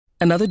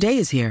Another day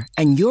is here,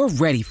 and you're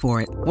ready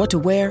for it. What to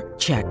wear?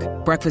 Check.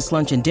 Breakfast,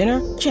 lunch, and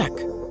dinner? Check.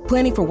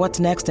 Planning for what's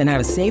next and how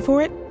to save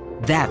for it?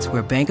 That's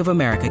where Bank of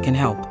America can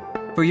help.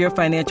 For your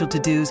financial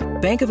to-dos,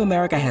 Bank of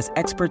America has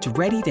experts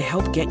ready to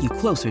help get you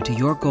closer to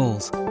your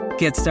goals.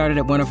 Get started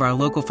at one of our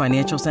local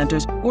financial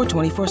centers or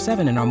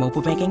 24/7 in our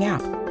mobile banking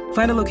app.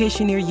 Find a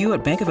location near you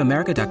at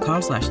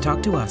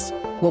bankofamerica.com/talktous.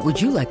 What would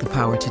you like the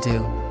power to do?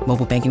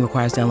 Mobile banking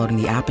requires downloading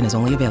the app and is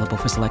only available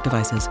for select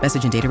devices.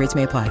 Message and data rates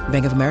may apply.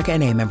 Bank of America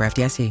N.A., member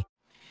FDIC.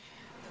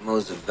 The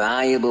most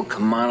valuable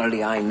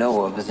commodity I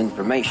know of is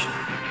information.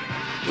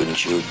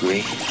 Wouldn't you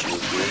agree?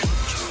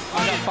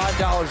 I got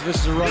 $5. This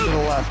is a run to the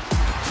left.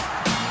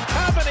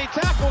 How many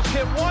tackles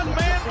can one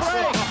man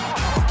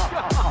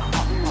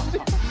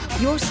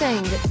break? You're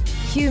saying that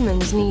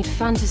humans need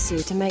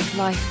fantasy to make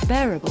life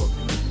bearable?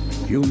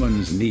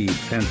 Humans need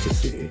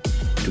fantasy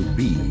to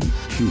be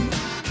human.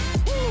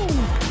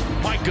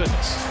 My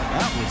goodness,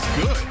 that was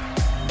good.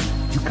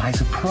 You guys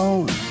are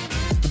pros.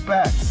 The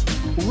best.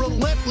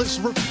 Relentless,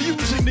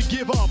 refusing to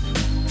give up.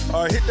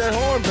 All right, hit that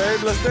horn,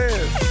 babe. Let's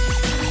dance.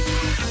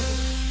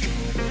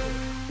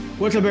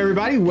 What's up,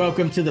 everybody?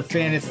 Welcome to the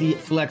Fantasy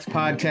Flex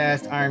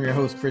Podcast. I am your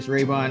host, Chris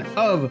Raybon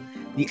of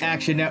the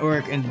Action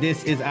Network, and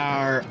this is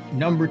our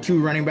number 2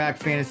 running back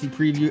fantasy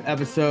preview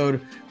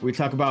episode. We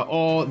talk about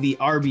all the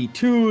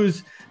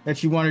RB2s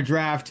that you want to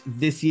draft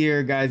this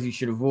year, guys you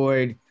should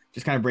avoid.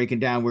 Just kind of breaking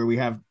down where we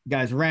have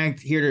guys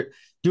ranked. Here to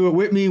do it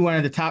with me, one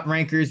of the top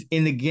rankers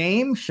in the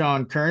game,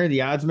 Sean Kerner,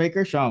 the odds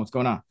maker. Sean, what's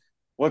going on?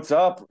 What's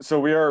up? So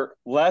we are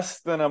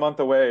less than a month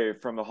away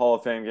from the Hall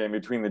of Fame game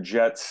between the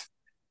Jets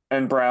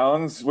and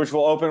Browns, which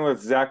will open with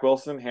Zach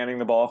Wilson handing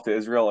the ball off to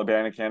Israel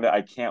Abanikanda.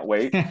 I can't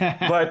wait.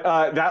 But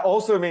that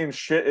also means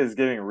shit is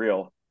getting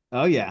real.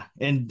 Oh, yeah.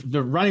 And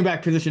the running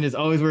back position is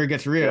always where it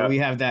gets real. Yeah. We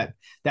have that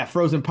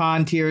frozen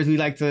pond tier, as we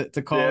like to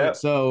call it.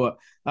 So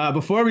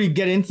before we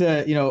get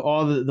into,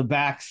 all the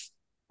backs,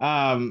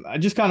 I'm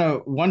just kind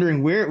of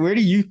wondering where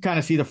do you kind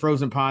of see the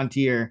frozen pond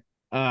tier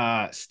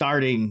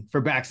starting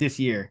for backs this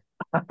year?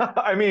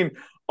 I mean,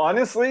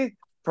 honestly,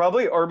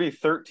 probably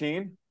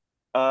RB13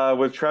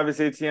 with Travis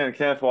Etienne and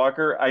Kenneth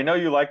Walker. I know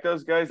you like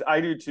those guys. I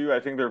do too. I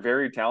think they're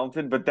very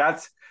talented, but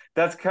that's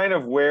kind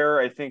of where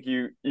I think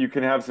you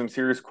can have some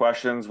serious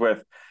questions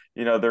with,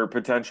 their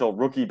potential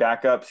rookie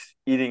backups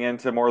eating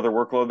into more of their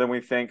workload than we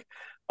think.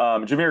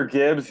 Jahmyr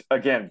Gibbs,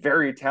 again,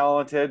 very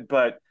talented,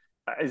 but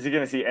is he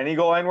going to see any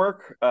goal line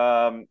work?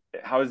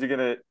 How is he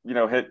going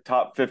to, hit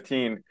top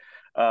 15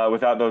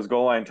 without those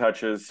goal line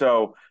touches?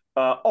 So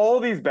all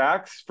these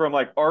backs from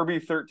like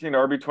RB13 to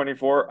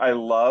RB24, I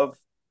love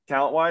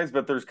talent-wise,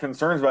 but there's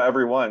concerns about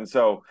every one.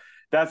 So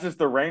that's just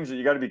the range that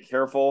you got to be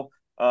careful.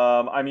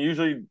 I'm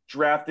usually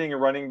drafting a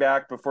running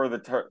back before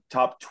the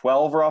top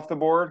 12 are off the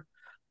board,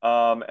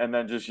 and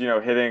then just,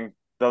 hitting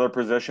the other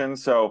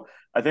positions. So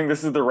I think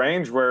this is the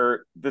range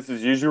where this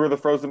is usually where the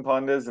frozen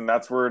pond is, and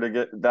that's where it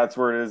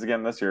is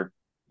again this year.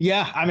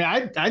 Yeah, I mean,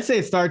 I'd say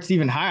it starts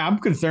even higher. I'm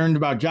concerned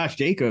about Josh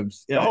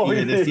Jacobs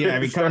this year. I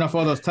mean, coming off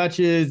all those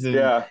touches, and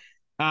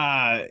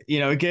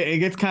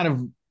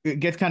it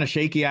gets kind of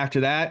shaky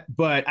after that.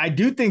 But I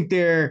do think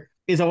there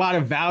is a lot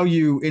of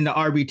value in the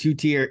RB2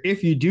 tier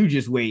if you do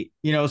just wait.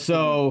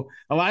 So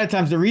a lot of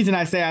times the reason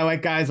I say I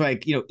like guys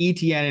like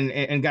ETN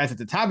and guys at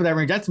the top of that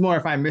range, that's more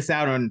if I miss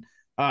out on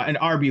an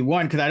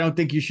RB1, because I don't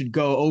think you should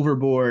go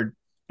overboard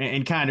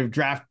and kind of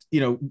draft,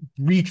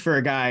 reach for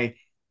a guy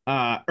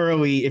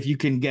early if you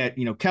can get,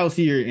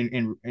 Kelsey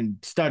and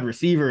stud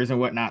receivers and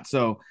whatnot.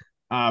 So,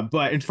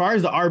 but as far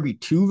as the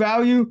RB2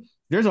 value,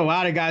 there's a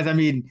lot of guys. I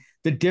mean,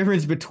 the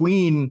difference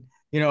between,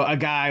 a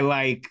guy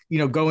like,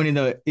 going in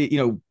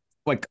the,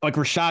 like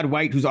Rachaad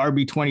White, who's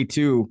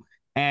RB22,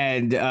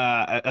 and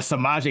a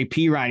Samaje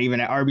Perine even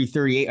at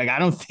RB38. Like, I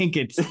don't think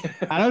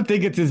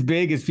it's as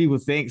big as people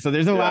think. So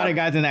there's a lot of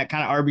guys in that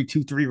kind of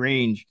RB23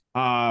 range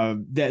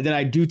that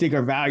I do think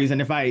are values.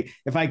 And if I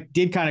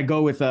did kind of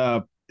go with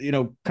a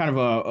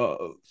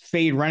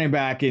fade running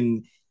back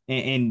and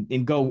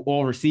go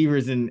all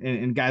receivers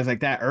and guys like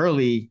that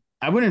early,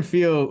 I wouldn't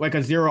feel like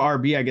a zero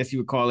RB, I guess you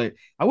would call it.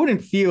 I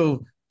wouldn't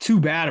feel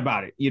too bad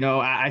about it.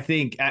 I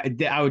think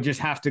I would just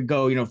have to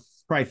go,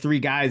 probably 3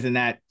 guys in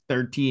that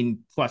 13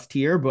 plus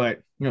tier, but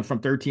from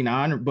 13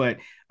 on, but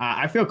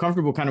I feel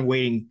comfortable kind of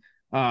waiting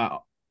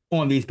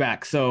on these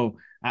backs. So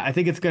I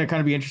think it's going to kind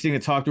of be interesting to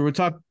talk through. We'll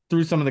talk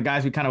through some of the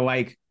guys we kind of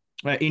like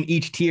in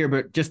each tier,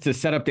 but just to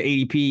set up the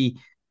ADP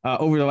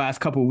over the last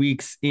couple of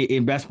weeks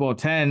in best ball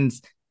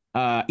 10s,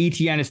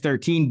 ETN is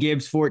 13,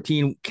 Gibbs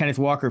 14, Kenneth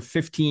Walker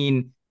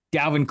 15,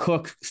 Dalvin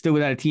Cook still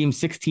without a team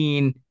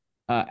 16,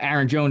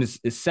 Aaron Jones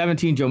is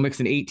 17, Joe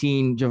Mixon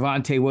 18,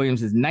 Javonte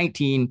Williams is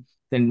 19,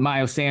 then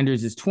Miles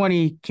Sanders is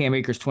 20, Cam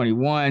Akers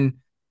 21,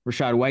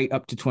 Rachaad White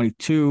up to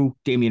 22,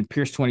 Dameon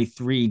Pierce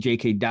 23,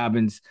 J.K.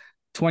 Dobbins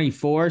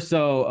 24.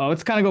 So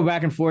let's kind of go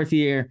back and forth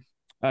here.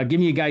 Give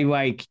me a guy you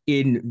like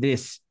in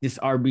this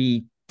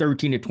RB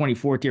 13 to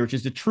 24 tier, which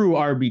is the true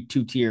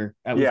RB2 tier,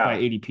 at least by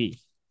ADP.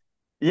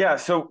 Yeah,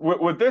 so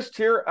with this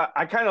tier,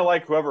 I kind of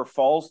like whoever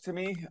falls to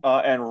me.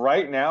 And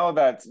right now,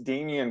 that's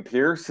Dameon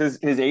Pierce. His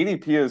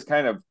ADP is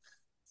kind of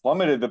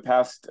plummeted the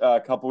past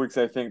couple weeks,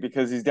 I think,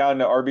 because he's down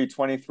to RB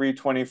 23,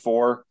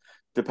 24,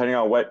 depending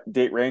on what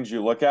date range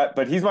you look at.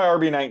 But he's my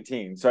RB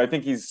 19. So I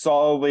think he's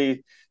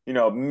solidly,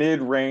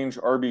 mid-range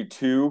RB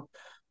 2.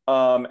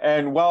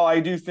 And while I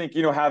do think,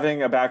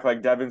 having a back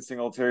like Devin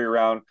Singletary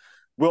around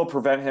will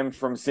prevent him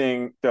from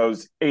seeing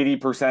those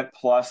 80%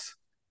 plus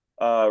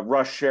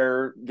rush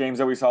share games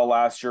that we saw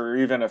last year, or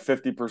even a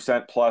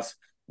 50% plus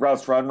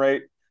routes run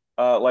rate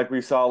like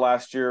we saw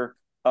last year,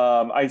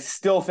 I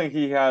still think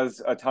he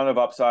has a ton of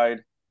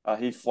upside.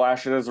 He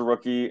flashed it as a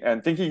rookie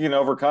and think he can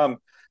overcome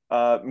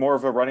more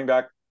of a running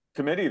back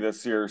committee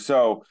this year.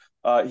 So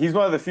he's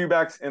one of the few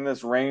backs in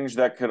this range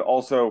that could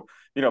also,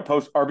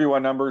 post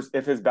RB1 numbers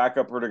if his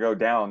backup were to go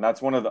down.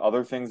 That's one of the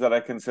other things that I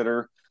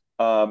consider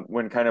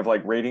when kind of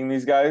like rating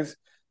these guys.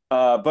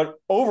 But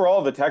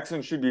overall, the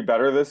Texans should be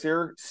better this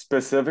year,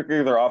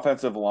 specifically their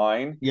offensive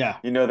line. Yeah.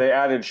 They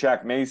added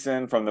Shaq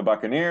Mason from the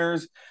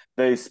Buccaneers.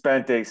 They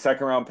spent a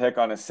second-round pick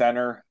on a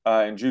center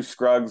in Juice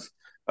Scruggs,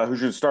 who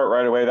should start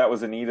right away. That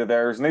was a need of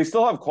theirs. And they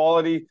still have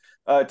quality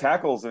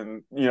tackles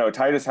and,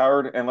 Titus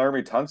Howard and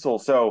Laramie Tunsil.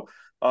 So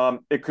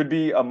it could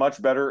be a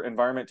much better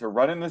environment to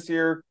run in this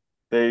year.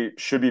 They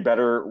should be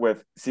better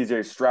with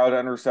CJ Stroud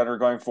under center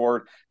going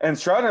forward. And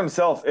Stroud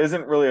himself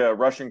isn't really a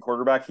rushing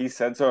quarterback. He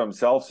said so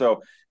himself.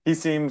 So he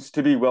seems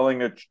to be willing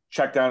to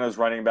check down his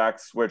running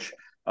backs, which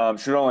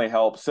should only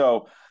help.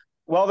 So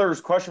while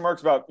there's question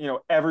marks about,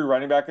 every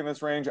running back in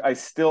this range, I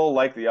still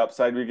like the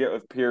upside we get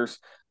with Pierce.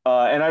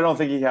 And I don't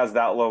think he has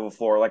that low of a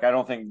floor. Like, I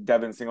don't think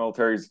Devin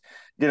Singletary's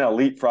going to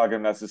leapfrog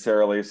him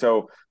necessarily.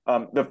 So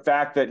the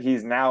fact that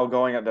he's now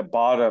going at the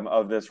bottom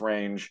of this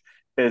range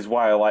is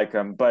why I like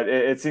him. But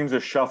it seems to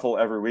shuffle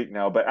every week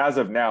now. But as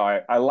of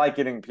now, I like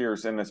getting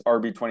Pierce in this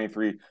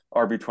RB23,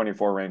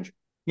 RB24 range.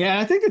 Yeah,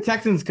 I think the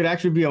Texans could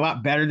actually be a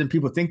lot better than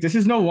people think. This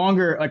is no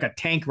longer like a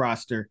tank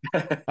roster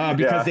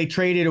because they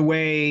traded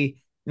away,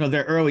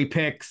 their early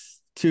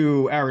picks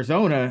to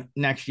Arizona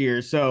next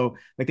year. So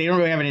like they don't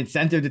really have an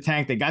incentive to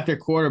tank. They got their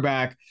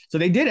quarterback. So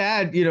they did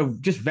add,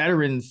 just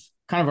veterans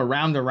kind of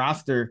around the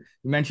roster.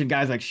 You mentioned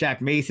guys like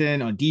Shaq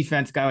Mason on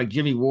defense, guy like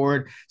Jimmy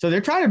Ward. So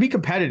they're trying to be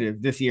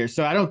competitive this year.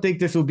 So I don't think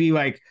this will be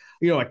like,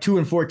 a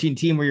 2-14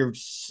 team where you're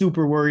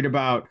super worried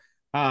about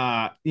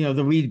the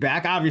lead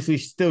back. Obviously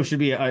still should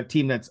be a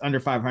team that's under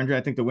 500.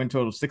 I think the win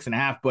total is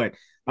 6.5, but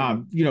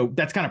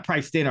that's kind of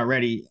priced in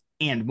already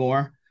and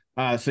more.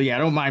 So yeah, I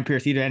don't mind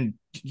Pierce either, and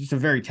just a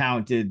very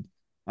talented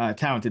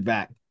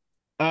back.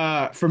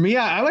 For me,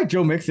 I like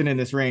Joe Mixon in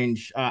this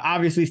range.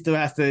 Obviously still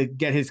has to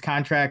get his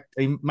contract.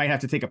 He might have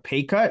to take a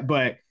pay cut,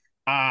 but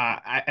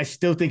I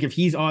still think if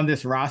he's on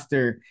this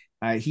roster,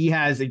 he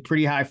has a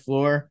pretty high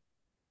floor.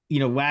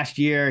 Last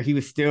year he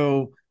was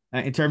still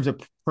in terms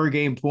of per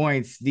game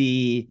points,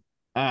 a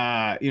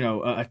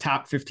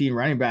top 15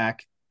 running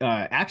back,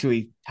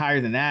 actually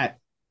higher than that,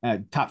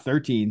 top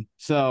 13.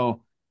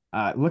 So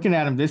looking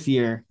at him this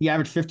year, he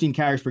averaged 15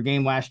 carries per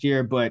game last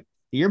year, but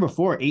the year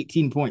before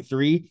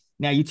 18.3.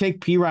 Now you take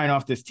Perine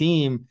off this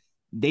team,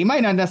 they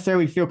might not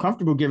necessarily feel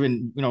comfortable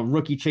giving,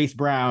 rookie Chase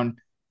Brown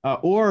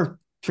or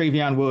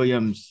Travion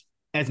Williams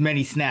as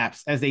many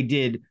snaps as they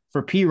did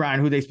for Perine,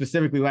 who they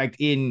specifically liked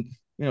in,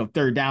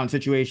 third down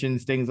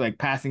situations, things like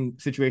passing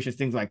situations,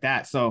 things like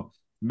that. So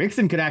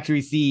Mixon could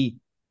actually see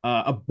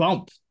a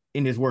bump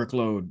in his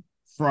workload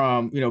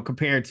from,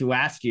 compared to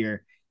last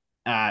year.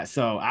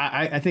 So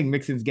I think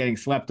Mixon's getting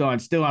slept on,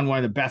 still on one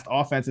of the best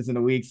offenses in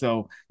the league.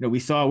 So, we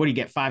saw, what did he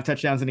get, 5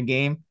 touchdowns in a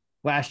game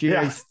last year?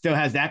 Yeah. He still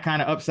has that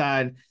kind of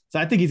upside. So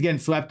I think he's getting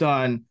slept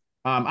on.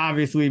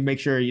 Obviously make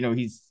sure,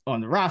 he's on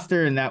the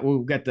roster, and that we'll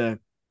get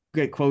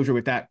closure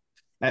with that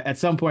at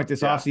some point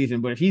this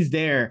offseason. But if he's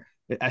there,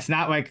 it's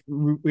not like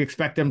we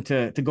expect them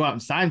to go out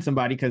and sign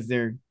somebody because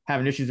they're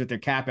having issues with their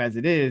cap as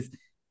it is.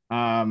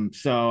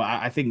 So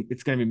I think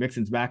it's going to be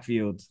Mixon's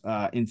backfield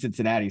in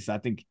Cincinnati. So I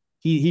think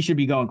he should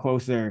be going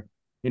closer,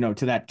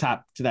 to that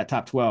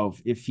top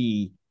 12 if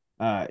he,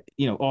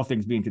 all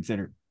things being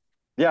considered.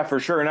 Yeah, for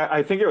sure. And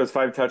I think it was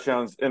 5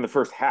 touchdowns in the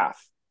first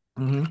half.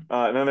 Mm-hmm.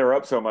 And then they were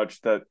up so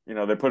much that,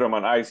 they put him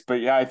on ice.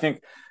 But yeah, I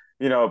think,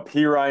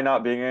 Perine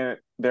not being in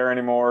there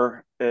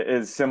anymore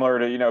is similar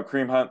to,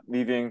 Kareem Hunt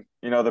leaving,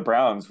 the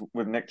Browns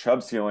with Nick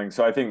Chubb ceiling.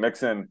 So I think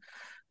Mixon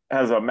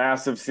has a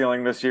massive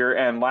ceiling this year.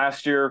 And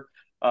last year,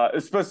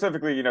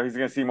 specifically, he's going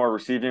to see more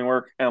receiving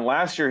work. And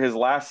last year, his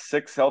last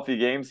 6 healthy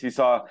games, he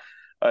saw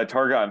a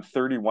target on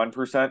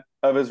 31%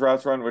 of his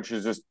routes run, which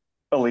is just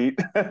elite.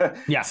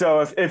 Yeah.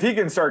 So if he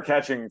can start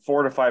catching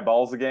 4 to 5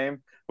 balls a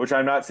game, which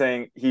I'm not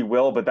saying he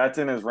will, but that's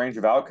in his range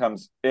of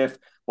outcomes. If,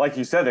 like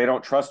you said, they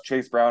don't trust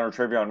Chase Brown or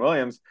Travion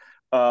Williams,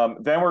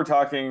 then we're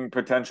talking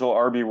potential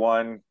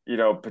RB1,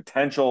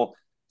 potential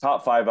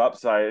top 5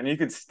 upside, and you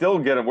could still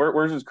get him.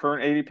 Where's his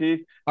current ADP?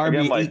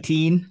 RB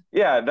 18.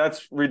 Yeah,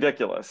 that's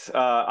ridiculous.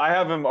 I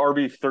have him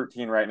RB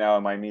 13 right now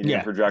in my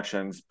median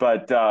projections,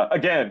 but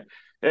again,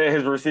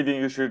 his receiving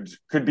usage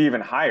could be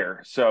even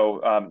higher.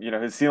 So,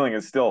 his ceiling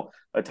is still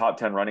a top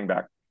 10 running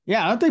back.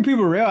 Yeah, I don't think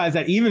people realize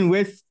that even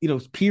with,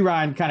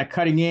 Perine kind of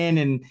cutting in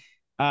and,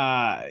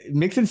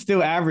 Mixon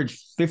still averaged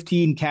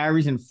 15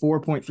 carries and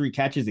 4.3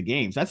 catches a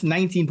game. So that's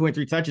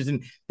 19.3 touches.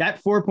 And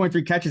that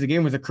 4.3 catches a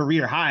game was a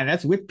career high. And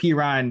that's with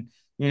Piran,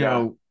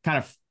 kind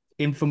of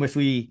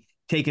infamously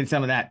taking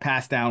some of that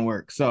pass down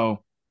work.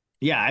 So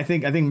yeah, I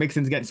think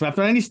Mixon's getting swept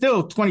on, and he's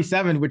still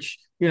 27, which,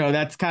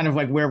 that's kind of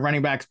like where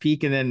running backs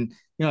peak. And then,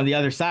 the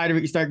other side of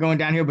it, you start going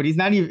downhill, but it's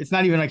not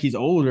even like he's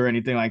old or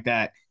anything like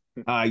that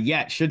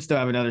yet. Should still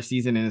have another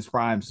season in his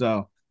prime.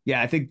 So yeah,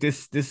 I think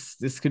this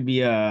could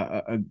be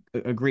a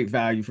great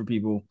value for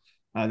people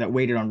that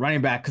waited on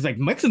running back, because like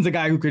Mixon's a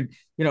guy who could,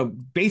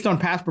 based on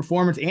past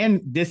performance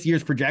and this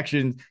year's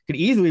projections, could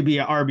easily be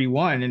an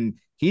RB1, and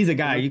he's a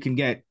guy you can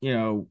get,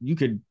 you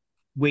could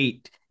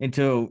wait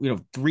until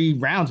 3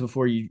 rounds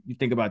before you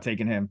think about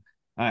taking him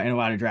in a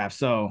lot of drafts.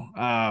 So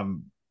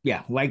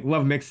yeah,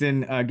 love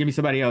Mixon. Give me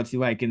somebody else you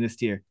like in this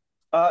tier.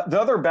 The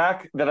other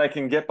back that I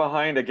can get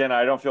behind, again,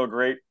 I don't feel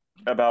great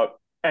about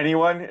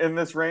anyone in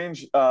this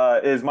range,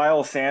 is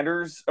Miles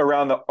Sanders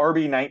around the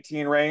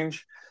RB19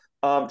 range.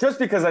 Just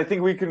because I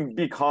think we can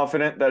be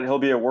confident that he'll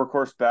be a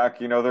workhorse back.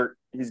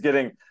 He's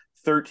getting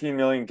 $13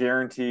 million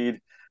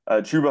guaranteed.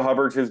 Chuba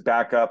Hubbard's his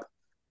backup.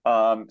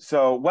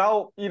 So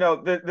while,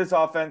 this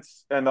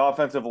offense and the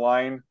offensive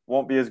line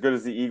won't be as good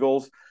as the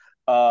Eagles,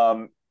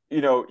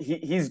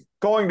 he's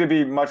going to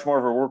be much more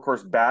of a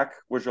workhorse back,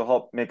 which will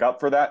help make up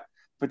for that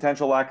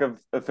potential lack of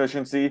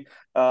efficiency,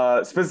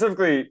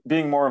 specifically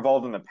being more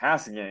involved in the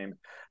passing game,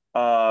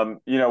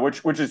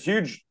 which is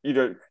huge,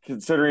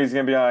 considering he's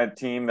going to be on a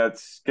team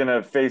that's going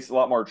to face a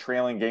lot more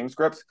trailing game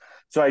scripts.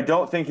 So I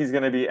don't think he's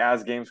going to be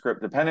as game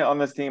script dependent on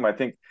this team. I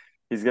think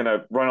he's going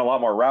to run a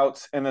lot more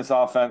routes in this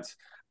offense.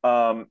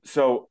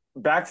 So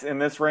backs in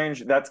this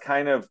range, that's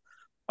kind of,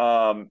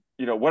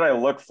 what I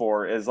look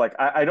for is like,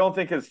 I don't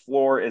think his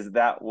floor is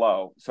that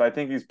low. So I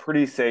think he's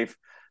pretty safe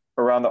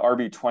around the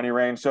RB20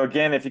 range. So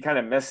again, if you kind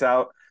of miss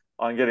out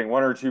on getting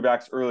 1 or 2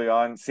 backs early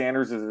on,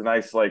 Sanders is a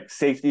nice like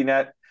safety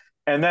net.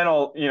 And then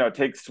I'll,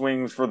 take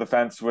swings for the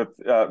fence with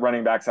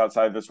running backs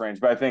outside this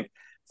range. But I think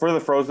for the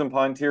frozen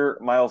pond tier,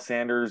 Miles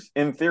Sanders,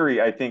 in theory,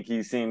 I think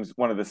he seems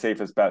one of the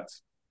safest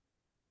bets.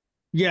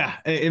 Yeah,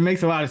 it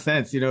makes a lot of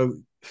sense.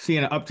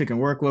 Seeing an uptick in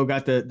workload,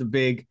 got the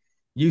big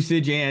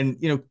usage, and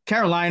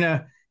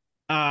Carolina,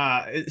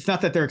 it's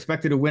not that they're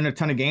expected to win a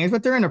ton of games,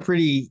 but they're in a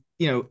pretty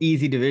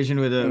easy division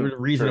with a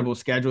reasonable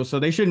schedule, so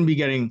they shouldn't be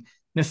getting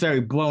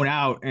necessarily blown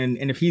out. And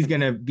if he's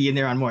going to be in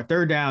there on more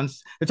third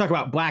downs, they talk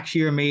about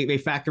Blackshear may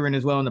factor in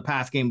as well in the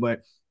pass game,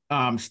 but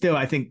still,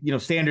 I think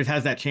Sanders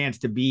has that chance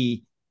to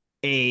be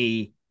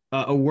a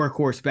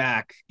workhorse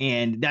back,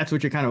 and that's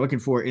what you're kind of looking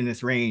for in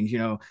this range.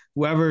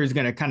 Whoever is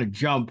going to kind of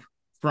jump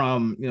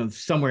from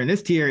somewhere in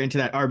this tier into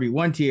that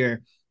RB1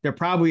 tier, it's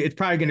probably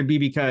going to be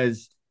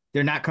because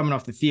they're not coming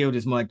off the field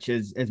as much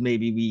as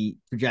maybe we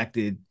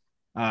projected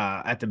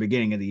at the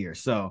beginning of the year.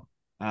 So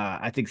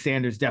I think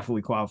Sanders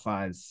definitely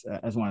qualifies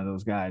as one of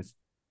those guys.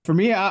 For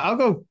me, I'll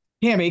go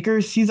Cam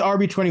Akers. He's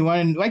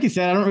RB21. And like you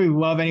said, I don't really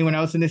love anyone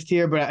else in this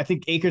tier, but I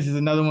think Akers is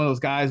another one of those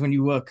guys when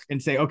you look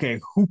and say, okay,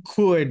 who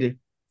could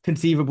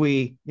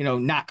conceivably,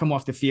 not come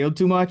off the field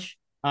too much?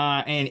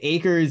 And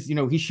Akers,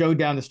 he showed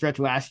down the stretch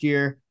last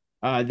year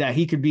that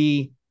he could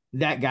be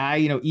that guy,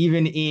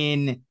 even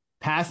in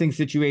passing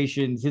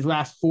situations. His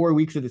last 4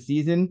 weeks of the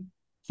season,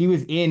 he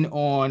was in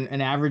on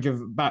an average of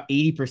about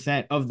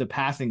 80% of the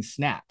passing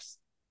snaps.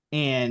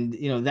 And,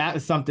 that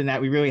is something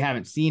that we really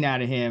haven't seen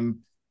out of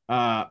him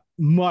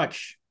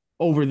much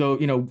over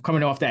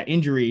coming off that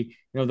injury.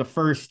 All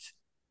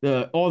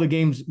the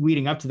games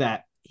leading up to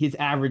that, his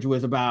average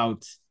was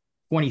about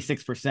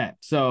 26%.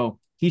 So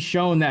he's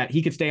shown that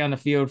he could stay on the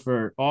field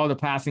for all the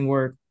passing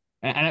work,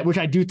 and which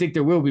I do think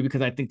there will be,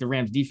 because I think the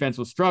Rams defense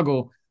will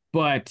struggle.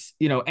 But,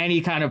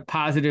 any kind of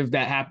positive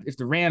that happens, if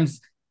the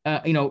Rams,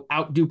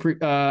 outdo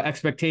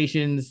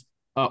expectations,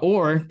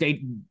 or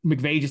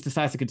McVay just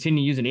decides to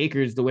continue using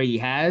Akers the way he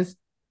has,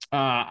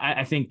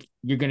 I think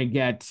you're going to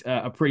get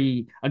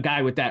a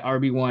guy with that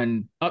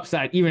RB1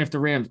 upside, even if the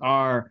Rams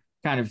are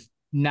kind of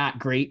not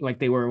great like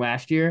they were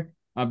last year,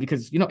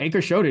 because,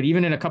 Akers showed it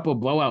even in a couple of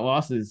blowout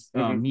losses.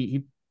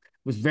 He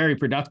was very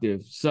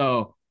productive.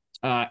 So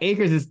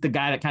Akers is the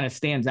guy that kind of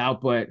stands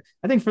out, but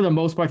I think for the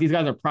most part, these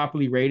guys are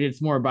properly rated.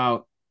 It's more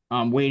about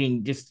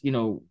waiting, just,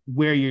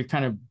 where you're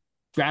kind of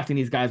drafting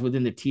these guys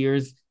within the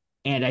tiers.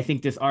 And I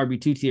think this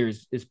RB2 tier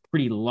is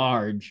pretty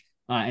large.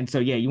 And so,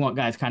 yeah, you want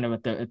guys kind of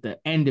at the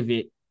end of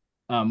it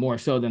more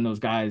so than those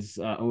guys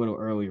a little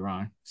earlier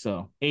on.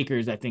 So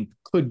Akers, I think,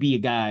 could be a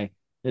guy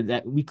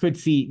that we could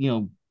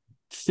see,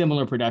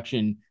 similar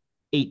production,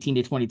 18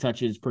 to 20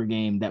 touches per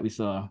game that we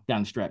saw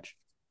down the stretch.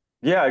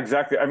 Yeah,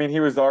 exactly. I mean, he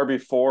was the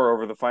RB4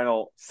 over the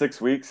final 6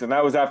 weeks, and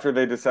that was after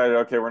they decided,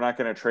 okay, we're not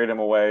going to trade him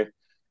away.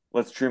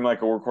 Let's treat him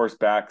like a workhorse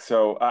back.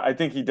 So I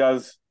think he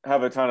does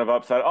have a ton of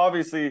upside.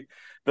 Obviously,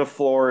 the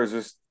floor is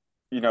just,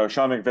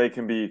 Sean McVay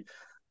can be,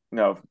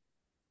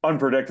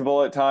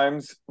 unpredictable at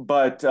times.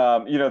 But,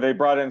 they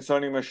brought in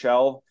Sony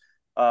Michel,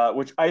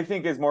 which I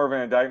think is more of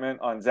an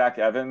indictment on Zach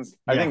Evans.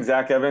 Yeah. I think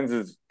Zach Evans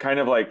is kind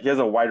of like, he has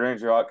a wide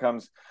range of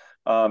outcomes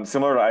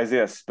similar to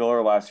Isaiah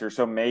Spiller last year.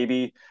 So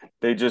maybe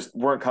they just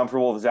weren't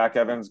comfortable with Zach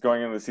Evans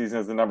going into the season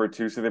as the number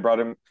 2, so they brought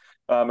in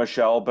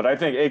Michelle. But I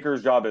think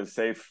Akers' job is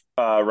safe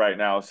right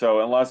now.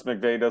 So unless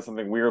McVay does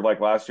something weird like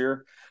last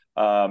year,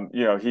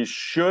 he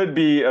should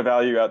be a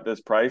value at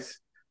this price.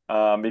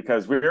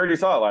 Because we already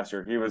saw it last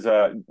year. He was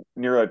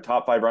near a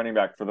top 5 running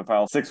back for the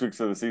final 6 weeks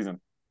of the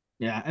season.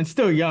 Yeah, and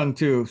still young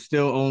too.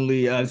 Still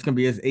only it's going to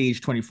be his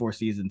age 24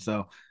 season.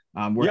 So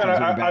I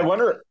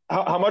wonder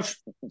how much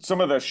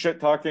some of the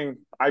shit talking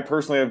I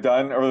personally have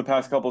done over the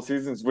past couple of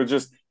seasons was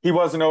just he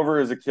wasn't over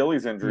his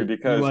Achilles injury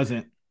because he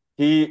wasn't.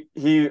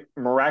 He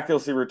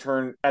miraculously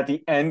returned at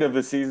the end of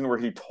the season where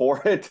he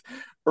tore it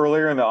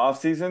earlier in the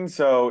offseason.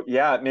 So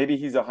yeah, maybe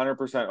he's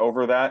 100%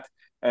 over that,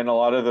 and a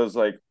lot of those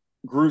like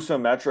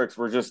gruesome metrics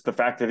were just the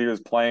fact that he was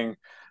playing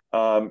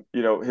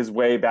his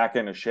way back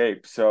into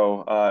shape.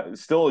 So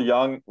still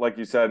young, like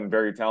you said, and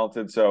very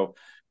talented. So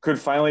could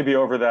finally be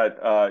over that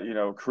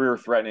career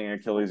threatening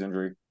Achilles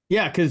injury.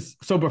 Yeah, because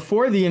so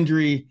before the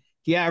injury,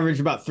 he averaged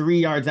about 3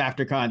 yards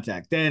after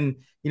contact. Then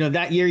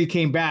that year he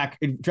came back,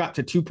 it dropped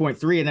to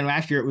 2.3, and then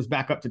last year it was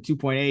back up to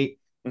 2.8.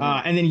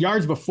 And then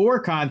yards before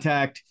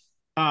contact,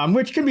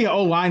 which can be an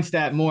O-line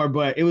stat more,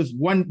 but it was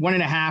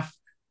 1.5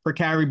 per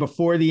carry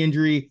before the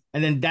injury,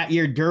 and then that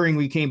year during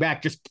we came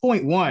back just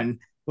 0.1,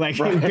 like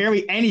right.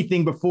 Barely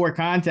anything before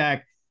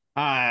contact.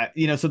 So I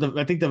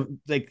think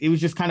it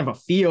was just kind of a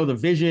feel, the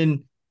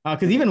vision,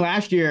 because even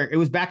last year it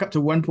was back up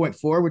to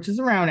 1.4, which is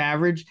around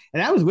average,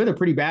 and that was with a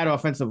pretty bad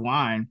offensive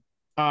line.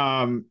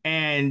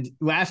 And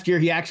last year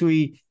he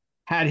actually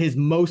had his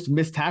most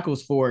missed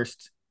tackles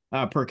forced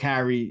per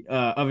carry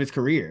of his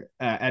career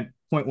at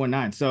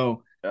 0.19.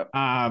 So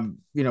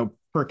yep.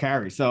 Per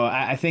carry. So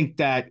I think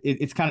that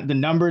it's kind of the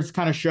numbers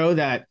kind of show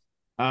that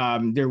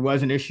there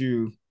was an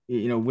issue,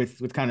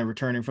 with kind of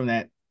returning from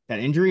that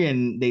injury,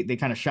 and they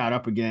kind of shot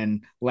up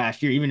again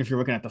last year, even if you're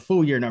looking at the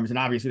full year numbers. And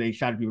obviously they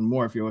shot up even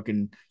more if you're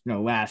looking,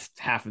 last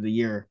half of the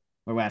year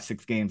or last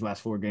 6 games,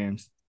 last 4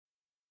 games.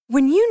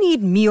 When you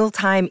need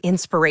mealtime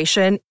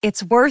inspiration,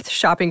 it's worth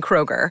shopping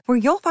Kroger, where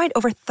you'll find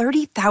over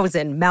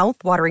 30,000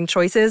 mouth-watering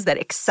choices that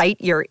excite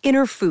your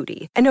inner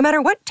foodie. And no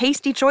matter what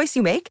tasty choice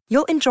you make,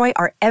 you'll enjoy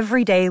our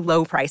everyday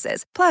low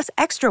prices, plus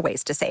extra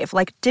ways to save,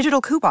 like digital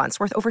coupons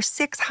worth over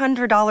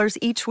 $600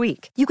 each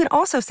week. You can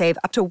also save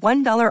up to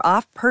 $1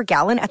 off per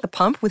gallon at the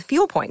pump with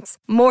fuel points.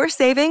 More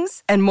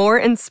savings and more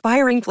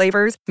inspiring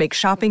flavors make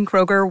shopping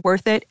Kroger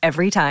worth it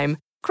every time.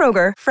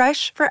 Kroger,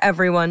 fresh for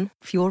everyone.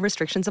 Fuel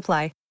restrictions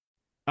apply.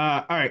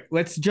 All right,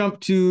 let's jump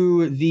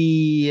to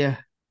the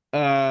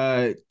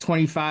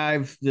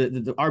 25,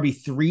 the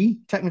RB3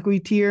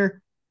 technically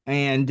tier,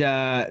 and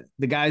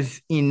the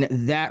guys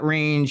in that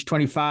range: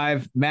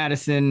 25,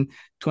 Madison;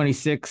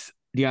 26,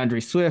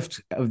 DeAndre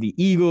Swift of the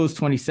Eagles;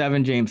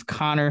 27, James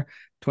Conner;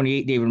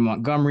 28, David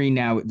Montgomery,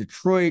 now at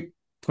Detroit;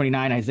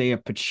 29, Isaiah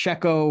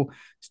Pacheco,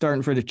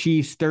 starting for the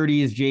Chiefs;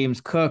 30 is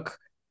James Cook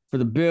for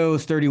the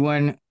Bills;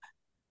 31,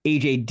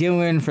 AJ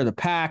Dillon for the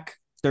Pack;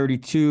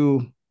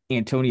 32,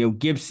 Antonio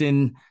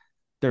Gibson;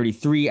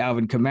 33,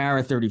 Alvin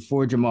Kamara;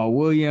 34, Jamal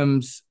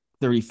Williams;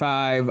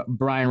 35,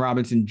 Brian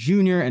Robinson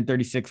Jr., and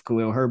 36,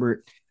 Khalil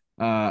Herbert.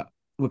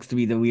 Looks to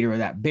be the leader of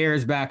that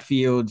Bears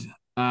backfield.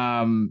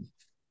 Who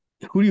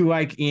do you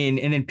like in,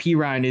 and then P.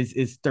 Ryan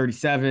is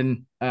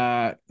 37.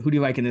 Who do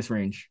you like in this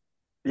range?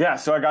 Yeah,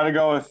 so I got to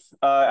go with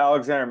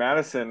Alexander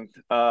Madison.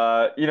 He's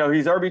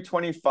RB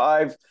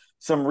 25.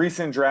 Some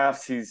recent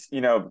drafts, he's,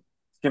 can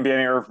be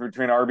anywhere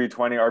between RB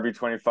 20, RB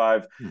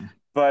 25.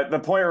 But the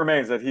point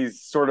remains that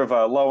he's sort of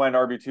a low-end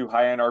RB2,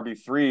 high-end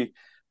RB3.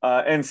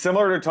 And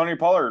similar to Tony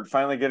Pollard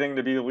finally getting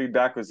to be the lead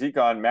back with Zeke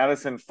gone,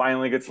 Madison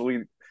finally gets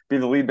to be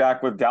the lead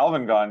back with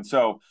Dalvin gone.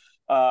 So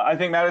I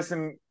think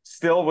Madison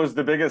still was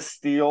the biggest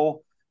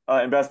steal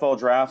in best ball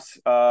drafts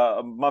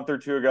a month or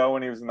two ago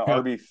when he was in the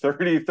RB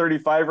 30,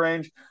 35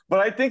 range.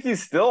 But I think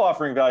he's still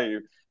offering value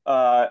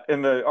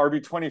in the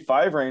RB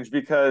 25 range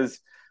because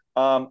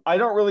I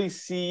don't really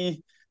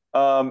see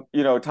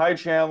Ty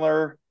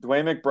Chandler,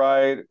 Dwayne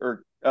McBride,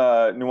 or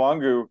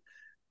Nwangu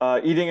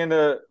eating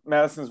into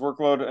Madison's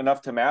workload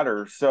enough to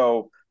matter.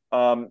 So,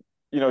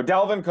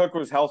 Dalvin Cook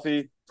was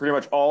healthy pretty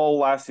much all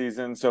last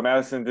season, so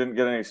Madison didn't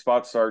get any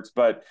spot starts.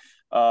 But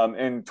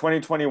in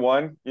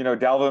 2021,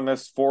 Dalvin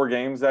missed 4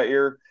 games that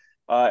year.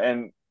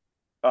 And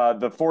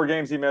the 4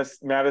 games he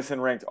missed,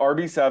 Madison ranked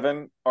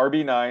RB7,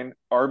 RB9,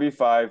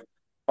 RB5,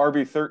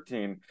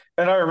 RB13.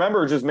 And I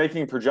remember just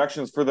making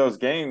projections for those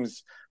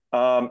games.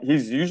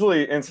 He's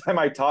usually inside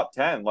my top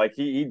 10. Like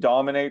he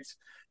dominates,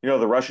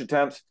 the rush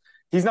attempts.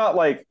 He's not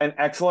like an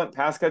excellent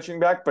pass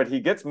catching back, but he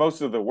gets most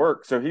of the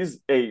work. So he's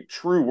a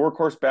true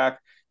workhorse back.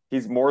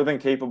 He's more than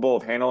capable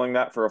of handling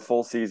that for a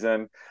full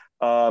season.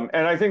 And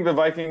I think the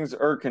Vikings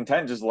are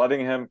content just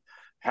letting him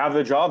have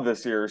the job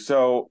this year.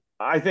 So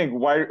I think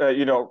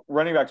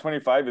running back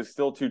 25 is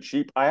still too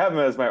cheap. I have him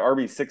as my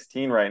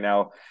RB16 right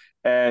now.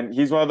 And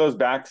he's one of those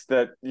backs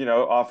that,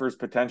 offers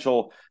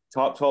potential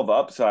top 12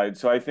 upside.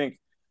 So I think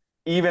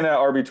even at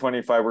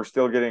RB25, we're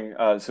still getting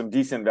some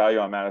decent value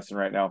on Madison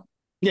right now.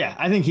 Yeah,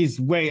 I think he's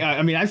way.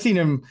 I mean, I've seen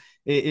him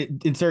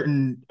in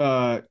certain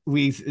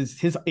leagues.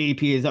 His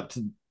ADP is up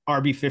to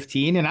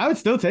RB15, and I would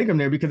still take him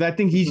there because I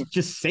think he's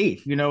just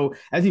safe.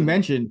 As you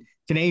mentioned,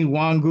 Tanane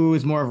Wangu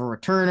is more of a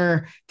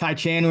returner. Ty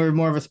Chandler is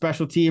more of a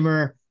special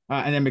teamer,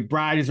 and then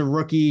McBride is a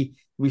rookie.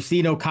 We've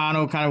seen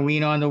O'Connell kind of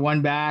lean on the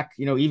one back.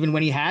 Even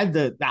when he had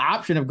the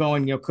option of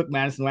going, Cook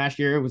Madison last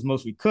year, it was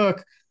mostly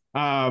Cook.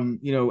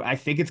 I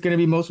think it's going to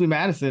be mostly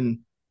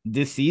Madison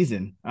this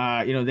season.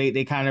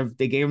 They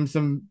gave him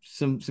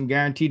some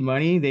guaranteed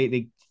money.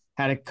 They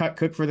had to cut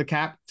Cook for the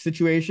cap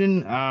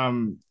situation.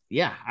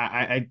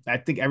 I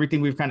think everything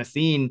we've kind of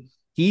seen,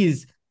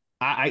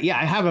 I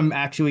have him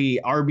actually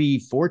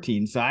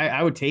RB14. So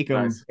I would take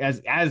him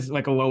as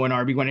like a low end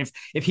RB1.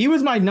 If he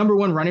was my number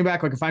one running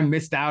back, like if I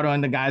missed out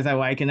on the guys I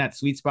like in that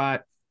sweet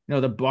spot,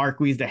 the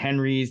Barkleys, the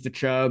Henrys, the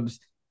Chubbs,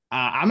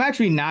 I'm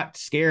actually not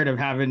scared of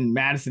having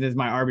Madison as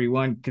my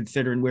RB1,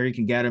 considering where you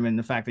can get him and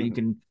the fact that you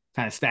can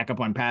kind of stack up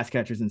on pass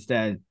catchers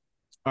instead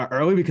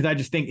early, because I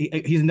just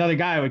think he's another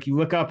guy. Like you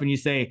look up and you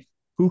say,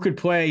 who could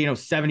play,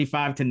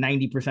 75 to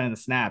 90% of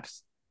the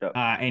snaps. Yep.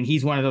 And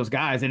he's one of those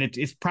guys. And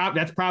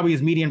that's probably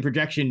his median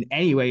projection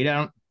anyway. I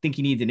don't think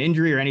he needs an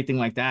injury or anything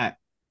like that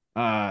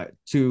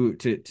to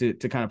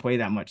kind of play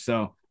that much.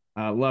 So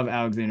love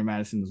Alexander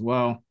Madison as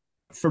well.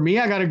 For me,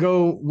 I got to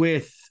go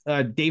with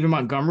David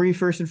Montgomery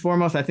first and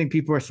foremost. I think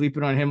people are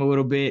sleeping on him a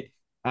little bit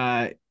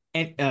and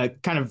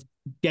kind of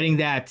getting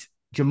that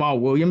Jamal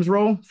Williams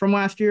role from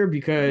last year,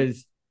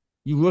 because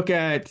you look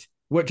at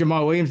what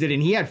Jamal Williams did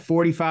and he had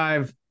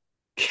 45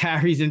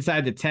 carries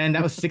inside the 10.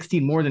 That was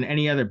 16 more than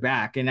any other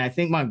back. And I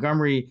think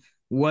Montgomery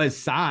was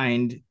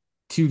signed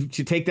to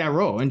take that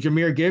role. And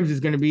Jahmyr Gibbs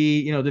is going to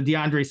be, the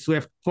DeAndre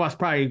Swift plus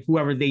probably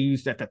whoever they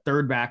used at the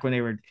third back when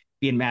they were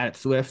being mad at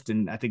Swift.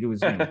 And I think it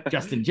was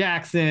Justin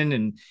Jackson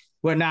and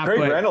whatnot.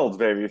 Reynolds,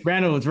 baby.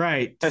 Reynolds,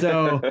 right.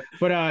 So,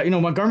 but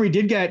Montgomery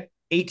did get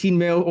 18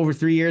 mil over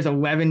 3 years,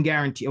 11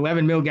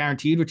 mil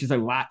guaranteed, which is a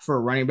lot for a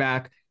running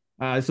back.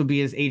 This will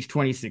be his age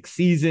 26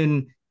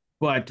 season.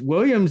 But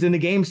Williams in the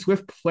game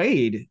Swift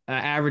played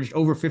averaged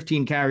over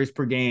 15 carries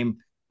per game.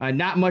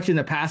 Not much in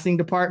the passing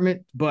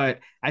department, but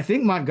I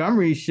think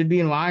Montgomery should be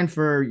in line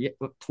for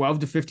 12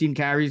 to 15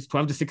 carries,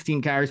 12 to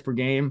 16 carries per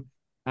game,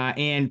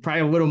 and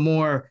probably a little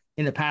more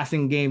in the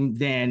passing game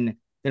than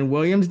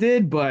Williams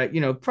did. But,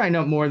 probably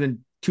not more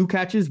than 2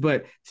 catches.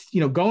 But,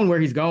 going where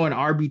he's going,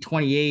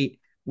 RB28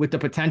 with the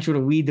potential to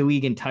lead the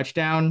league in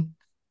touchdown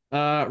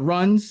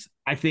runs,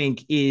 I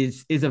think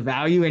is a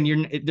value. And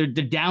the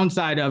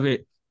downside of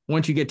it,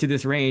 once you get to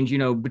this range,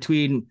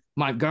 between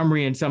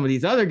Montgomery and some of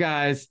these other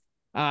guys,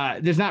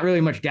 there's not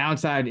really much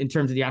downside in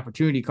terms of the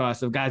opportunity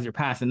cost of guys you're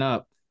passing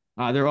up.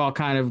 They're all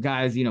kind of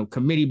guys,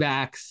 committee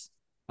backs,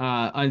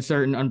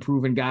 uncertain,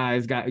 unproven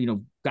guys,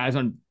 guys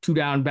on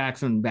 2-down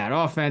backs on bad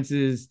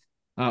offenses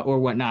or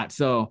whatnot.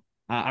 So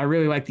I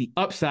really like the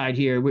upside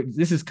here.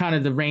 This is kind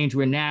of the range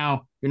where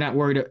now you're not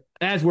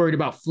as worried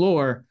about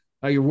floor.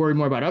 You're worried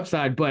more about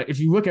upside. But if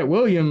you look at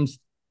Williams,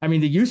 I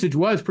mean, the usage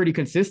was pretty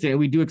consistent.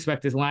 We do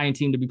expect this Lion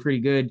team to be pretty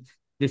good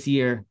this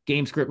year,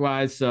 game script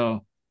wise.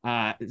 So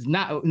it's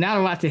not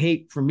a lot to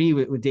hate for me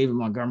with David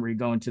Montgomery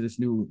going to this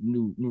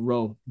new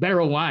role.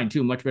 Better O-line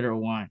too, much better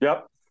O-line.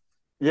 Yep.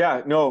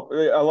 Yeah, no,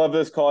 I love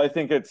this call. I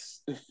think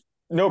it's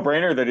no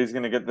brainer that he's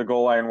going to get the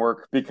goal line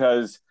work,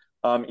 because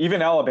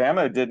even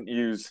Alabama didn't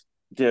use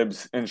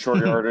Gibbs in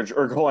short yardage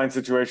or goal line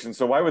situations.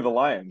 So why would the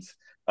Lions?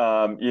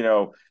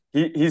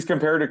 He's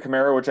compared to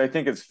Kamara, which I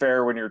think is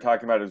fair when you're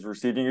talking about his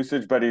receiving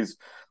usage, but he's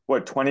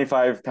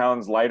 25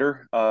 pounds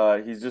lighter.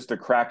 He's just a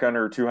crack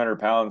under 200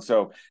 pounds.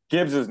 So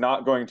Gibbs is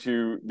not going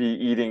to be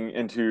eating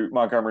into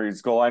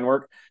Montgomery's goal line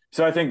work.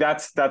 So I think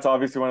that's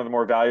obviously one of the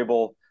more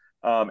valuable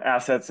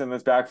assets in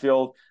this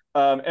backfield.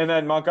 And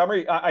then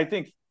Montgomery, I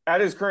think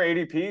at his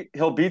current ADP,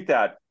 he'll beat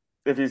that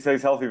if he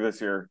stays healthy this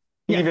year,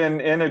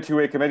 even in a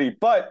two-way committee.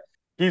 But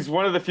he's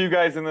one of the few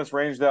guys in this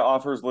range that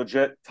offers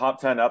legit top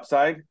 10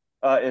 upside.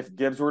 If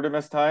Gibbs were to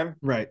miss time.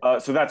 Right.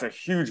 So that's a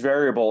huge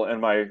variable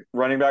in my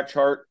running back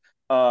chart.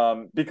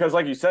 Because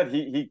like you said,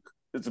 he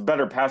it's a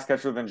better pass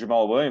catcher than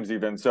Jamal Williams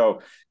even.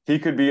 So he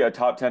could be a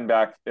top 10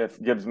 back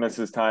if Gibbs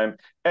misses time,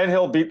 and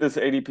he'll beat this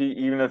ADP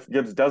even if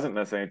Gibbs doesn't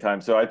miss any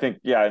time. So I think,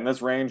 in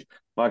this range,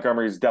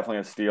 Montgomery is definitely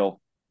a steal.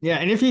 Yeah,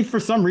 and if he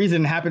for some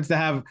reason happens to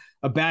have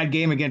a bad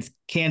game against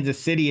Kansas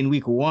City in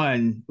week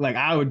 1, like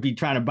I would be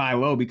trying to buy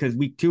low, because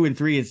week 2 and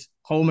 3 is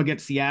home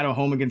against Seattle,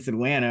 home against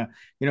Atlanta.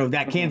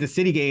 That Kansas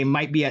City game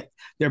might be at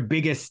their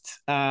biggest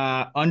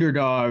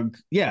underdog.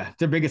 Yeah,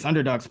 their biggest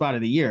underdog spot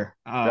of the year,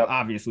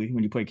 obviously,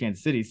 when you play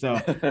Kansas City. So,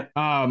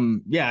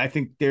 I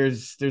think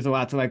there's a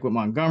lot to like with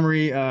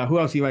Montgomery. Who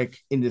else do you like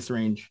in this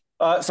range?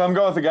 So I'm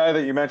going with the guy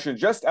that you mentioned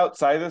just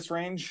outside this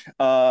range.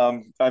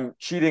 I'm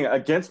cheating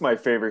against my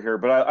favorite here,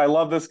 but I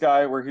love this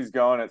guy where he's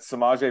going. It's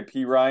Samaje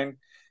Perine.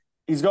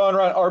 He's going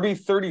around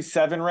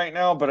RB37 right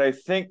now, but I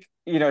think,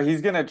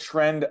 he's going to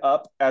trend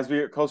up as we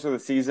get closer to the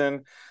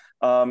season.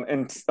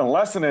 And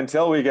unless and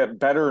until we get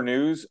better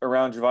news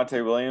around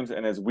Javonte Williams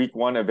and his week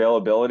 1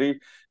 availability,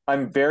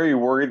 I'm very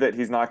worried that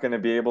he's not going to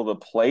be able to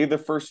play the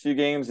first few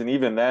games. And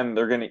even then,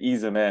 they're going to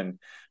ease him in.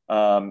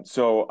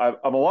 So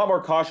I'm a lot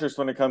more cautious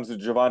when it comes to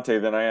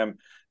Javonte than I am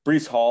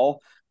Breece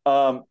Hall.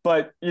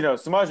 But,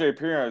 Samaje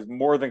Perine is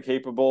more than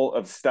capable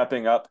of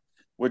stepping up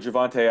with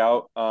Javonte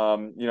out.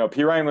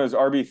 Perine was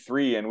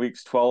RB3 in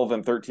weeks 12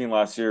 and 13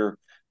 last year,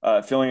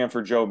 filling in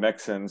for Joe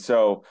Mixon.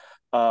 So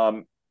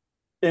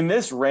in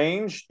this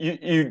range,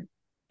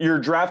 you're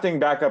drafting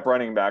backup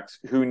running backs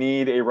who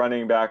need a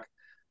running back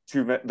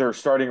their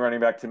starting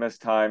running back to miss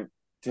time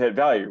to hit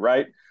value,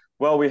 right?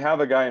 Well, we have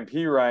a guy in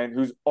Perine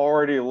who's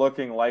already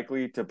looking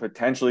likely to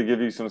potentially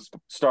give you some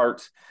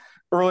starts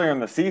earlier in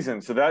the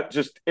season. So that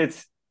he's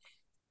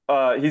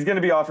going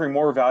to be offering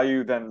more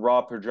value than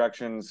raw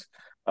projections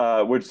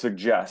would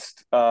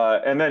suggest.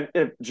 And then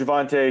if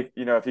Javonte,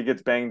 if he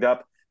gets banged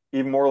up,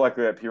 even more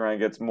likely that Perine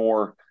gets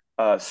more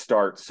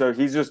starts. So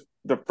he's just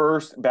the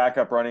first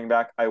backup running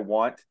back I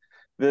want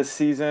this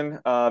season.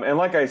 And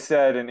like I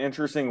said, an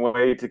interesting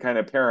way to kind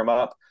of pair him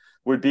up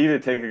would be to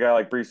take a guy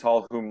like Breece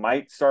Hall, who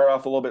might start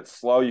off a little bit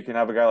slow. You can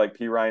have a guy like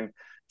Perine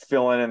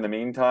fill in the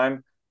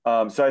meantime.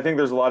 So I think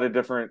there's a lot of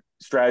different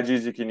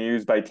strategies you can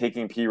use by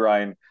taking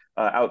Perine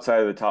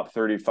outside of the top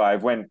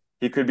 35 when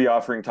he could be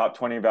offering top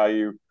 20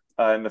 value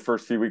in the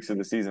first few weeks of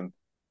the season.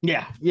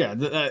 Yeah.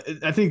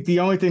 I think the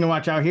only thing to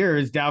watch out here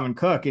is Dalvin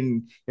Cook.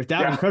 And if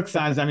Dalvin Cook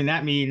signs,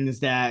 that means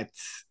that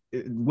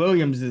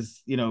Williams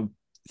is, there's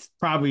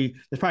probably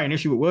an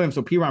issue with Williams.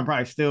 So Perine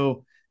probably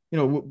still,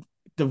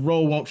 the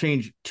role won't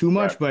change too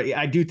much. Right. But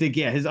I do think,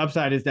 his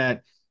upside is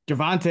that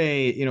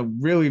Javonte,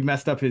 really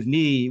messed up his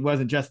knee. It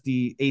wasn't just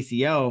the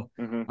ACL.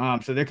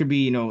 Mm-hmm. So there could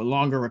be, a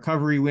longer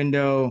recovery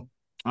window.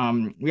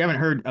 We haven't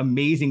heard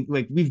amazing,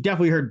 we've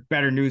definitely heard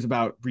better news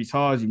about Breece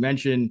Hall, as you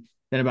mentioned,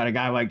 than about a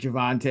guy like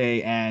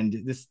Javonte. And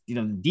this,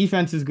 the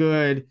defense is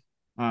good.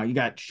 You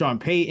got Sean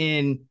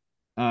Payton.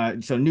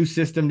 So new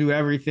system, new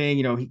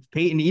everything.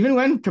 Peyton, even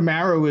when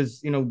Kamara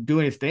was,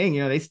 doing his thing,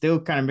 they still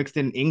kind of mixed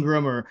in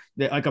Ingram or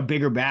like a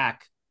bigger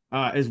back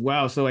as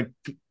well. So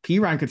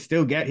Perine could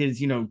still get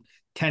his,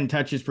 10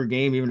 touches per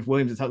game, even if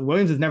Williams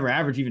has never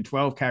averaged even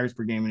 12 carries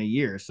per game in a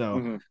year.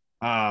 So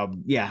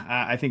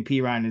I think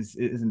Perine is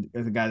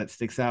a guy that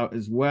sticks out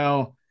as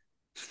well.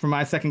 For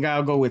my second guy,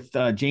 I'll go with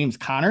James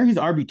Conner. He's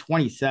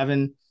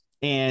RB27,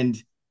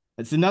 and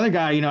it's another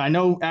guy, I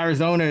know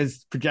Arizona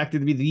is projected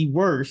to be the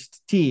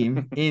worst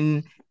team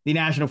in the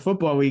National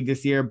Football League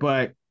this year,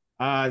 but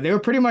they were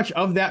pretty much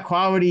of that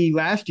quality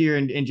last year,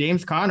 and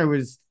James Conner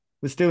was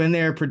still in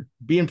there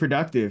being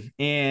productive.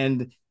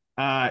 And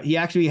he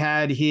actually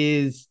had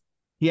his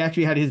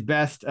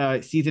best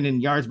season in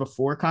yards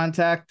before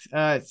contact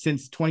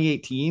since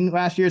 2018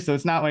 last year. So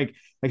it's not like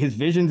his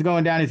vision's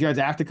going down. His yards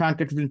after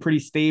contact has been pretty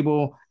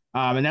stable.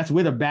 And that's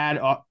with a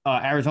bad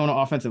Arizona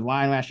offensive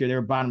line last year. They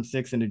were bottom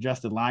 6 in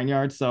adjusted line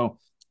yards. So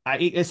I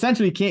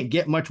essentially can't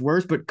get much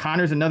worse, but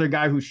Connor's another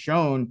guy who's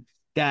shown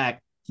that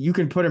you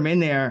can put him in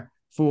there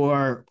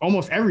for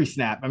almost every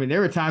snap.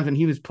 There were times when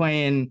he was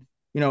playing,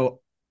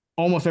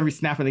 almost every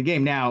snap of the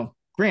game. Now,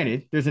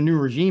 granted, there's a new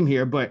regime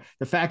here, but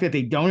the fact that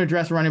they don't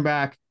address running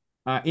back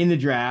in the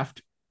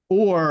draft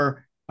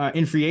or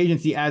in free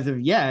agency as of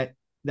yet,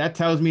 that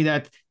tells me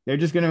that they're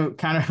just going to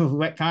kind of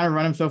let Conner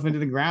run himself into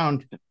the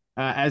ground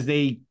as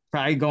they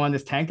probably go on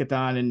this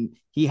tankathon. And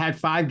he had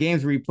 5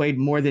 games where he played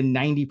more than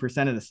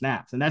 90% of the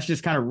snaps. And that's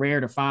just kind of rare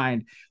to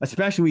find,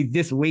 especially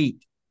this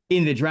late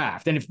in the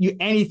draft. And if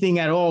anything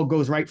at all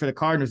goes right for the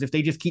Cardinals, if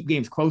they just keep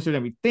games closer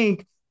than we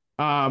think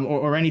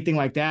or anything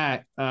like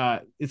that,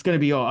 it's going to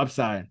be all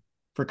upside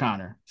for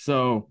Conner.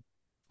 So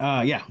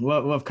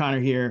love Conner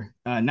here.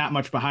 Not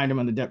much behind him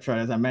on the depth chart,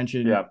 as I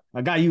mentioned. Yeah.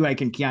 A guy you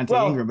like in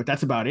Keontae Ingram, but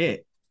that's about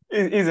it.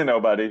 He's a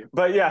nobody.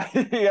 But he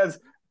has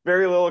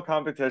very little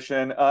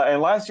competition.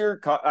 And last year,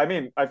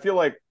 I feel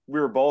like we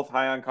were both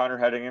high on Conner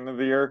heading into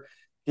the year.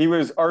 He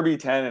was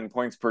RB10 in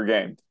points per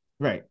game.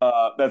 Right.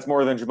 That's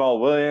more than Jamal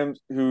Williams,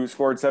 who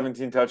scored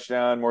 17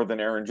 touchdowns, more than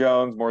Aaron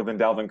Jones, more than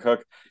Dalvin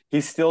Cook.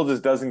 He still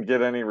just doesn't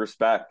get any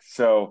respect.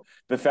 So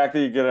the fact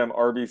that you get him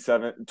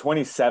RB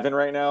 27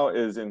 right now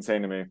is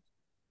insane to me.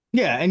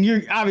 Yeah, and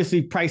you're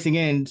obviously pricing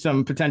in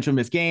some potential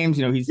missed games.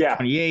 He's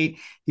 28.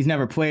 He's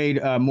never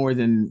played more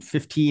than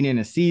 15 in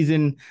a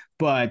season.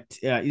 But,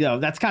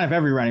 that's kind of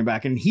every running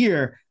back. And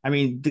here,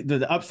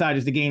 the upside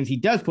is the games he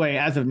does play.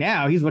 As of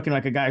now, he's looking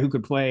like a guy who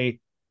could play,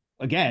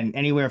 again,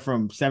 anywhere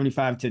from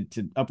 75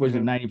 to upwards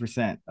of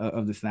 90%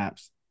 of the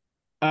snaps.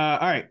 All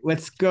right,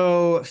 let's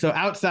go. So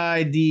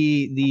outside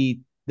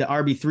the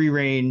RB3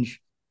 range,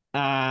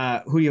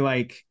 who do you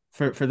like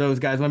for those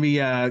guys? Let me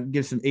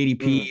give some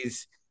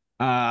ADPs.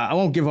 I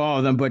won't give all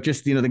of them, but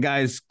just, the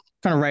guys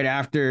kind of right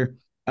after.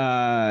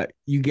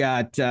 You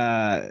got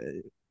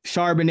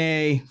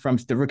Charbonnet, from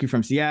the rookie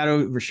from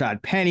Seattle,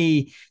 Rashad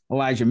Penny,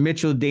 Elijah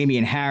Mitchell,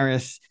 Damian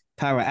Harris,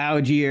 Tyler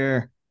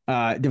Algier,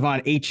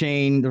 Devon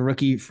Achane, the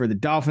rookie for the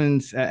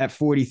Dolphins at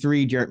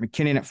 43, Jerick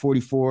McKinnon at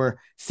 44,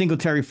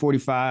 Singletary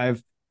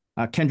 45,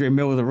 Kendre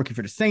Miller, the rookie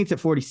for the Saints at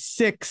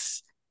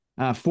 46,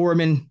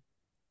 Foreman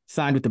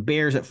signed with the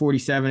Bears at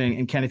 47,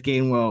 and Kenneth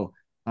Gainwell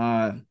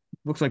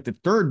looks like the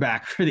third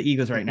back for the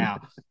Eagles right now,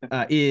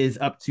 is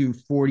up to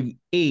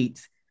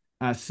 48.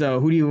 So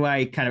who do you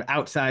like kind of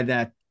outside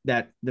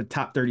the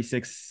top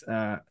 36,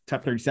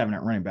 top 37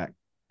 at running back?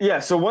 Yeah,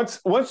 so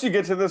once you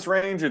get to this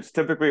range, it's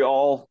typically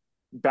all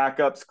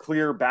backups,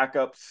 clear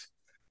backups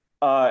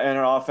in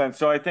an offense.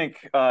 So I think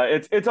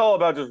it's all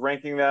about just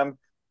ranking them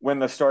when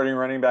the starting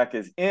running back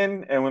is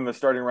in and when the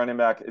starting running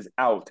back is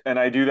out. And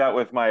I do that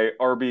with my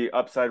RB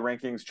upside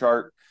rankings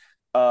chart.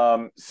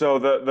 So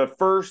the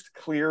first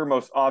clear,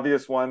 most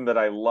obvious one that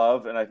I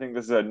love, and I think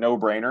this is a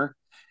no-brainer,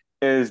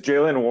 is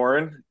Jaylen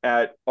Warren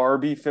at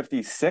RB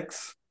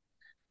 56.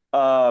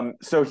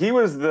 So he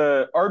was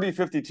the RB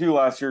 52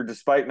 last year,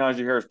 despite Najee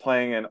Harris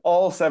playing in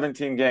all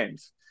 17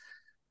 games.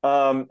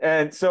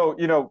 And so,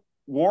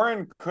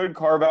 Warren could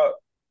carve out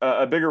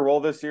a bigger role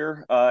this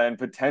year and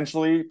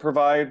potentially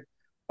provide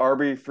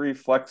RB3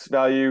 flex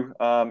value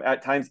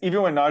at times,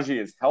 even when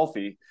Najee is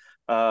healthy.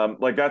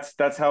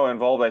 That's how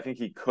involved I think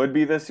he could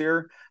be this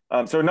year.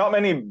 So not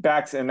many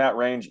backs in that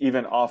range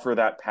even offer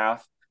that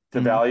path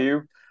to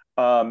value.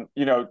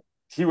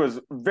 He was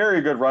a very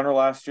good runner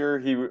last year.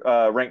 He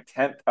ranked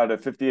 10th out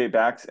of 58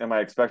 backs in my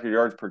expected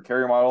yards per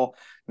carry model.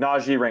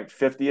 Najee ranked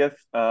 50th.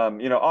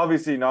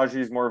 Obviously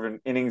Najee's more of an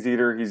innings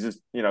eater. He's just,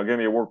 going to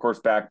be a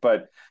workhorse back,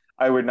 but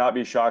I would not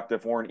be shocked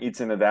if Warren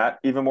eats into that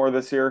even more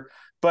this year.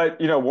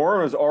 But,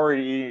 Warren was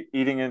already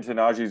eating into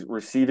Najee's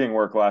receiving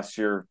work last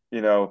year.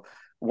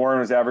 Warren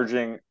was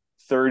averaging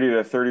 30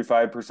 to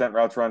 35%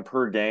 routes run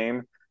per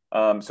game.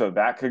 So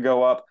that could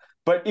go up.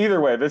 But either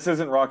way, this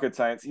isn't rocket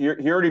science. He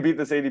already beat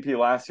this ADP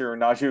last year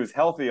when Najee was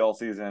healthy all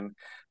season.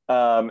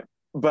 But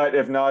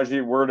if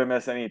Najee were to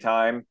miss any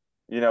time,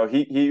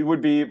 he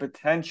would be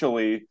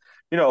potentially,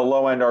 a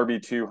low-end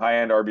RB2,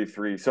 high-end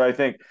RB3. So I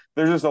think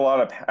there's just a lot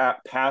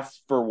of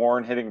paths for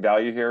Warren hitting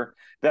value here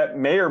that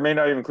may or may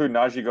not even include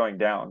Najee going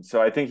down.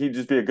 So I think he'd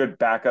just be a good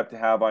backup to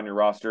have on your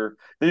roster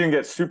that you can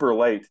get super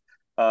late.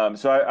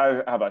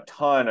 So I have a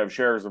ton of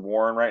shares of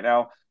Warren right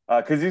now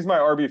because he's my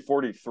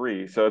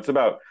RB43. So it's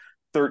about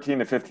 13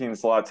 to 15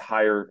 slots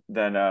higher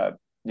than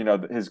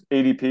his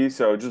ADP.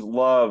 So just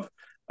love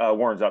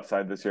Warren's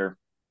upside this year.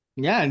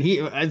 Yeah, and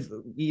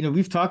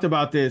we've talked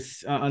about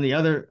this on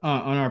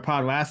our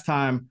pod last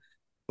time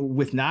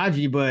with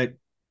Najee, but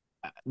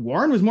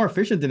Warren was more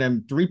efficient than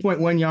him.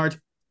 3.1 yards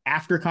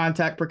after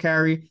contact per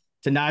carry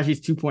to Najee's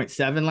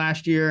 2.7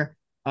 last year.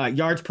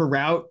 Yards per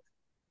route,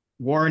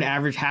 Warren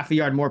averaged half a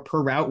yard more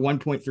per route,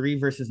 1.3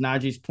 versus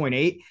Najee's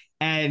 0.8,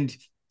 and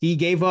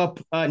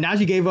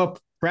Najee gave up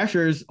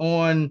pressures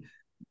on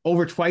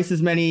over twice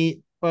as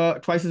many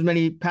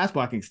pass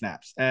blocking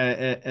snaps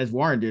as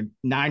Warren did,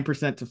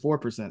 9% to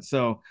 4%.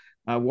 So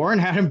Warren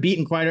had him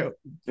beaten quite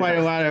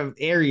a lot of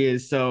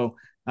areas. So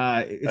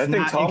it's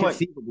not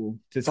inconceivable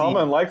to see.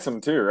 Tomlin likes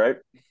him too, right?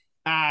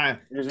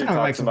 Usually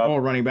like some all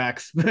running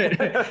backs, but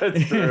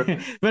that's true.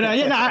 But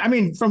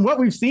from what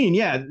we've seen,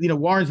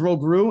 Warren's role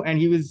grew and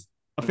he was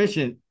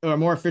efficient or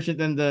more efficient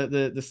than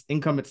the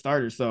incumbent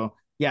starters. So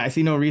yeah, I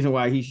see no reason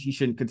why he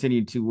shouldn't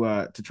continue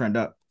to trend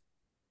up.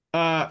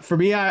 For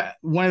me,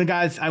 one of the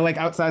guys I like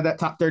outside that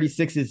top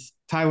 36 is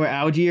Tyler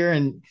Algier,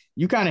 and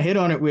you kind of hit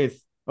on it with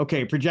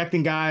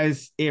projecting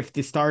guys if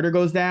the starter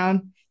goes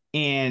down,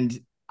 and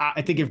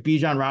I think if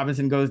Bijan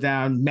Robinson goes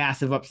down,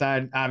 massive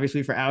upside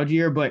obviously for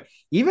Algier. But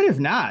even if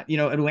not,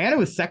 Atlanta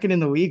was second in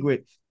the league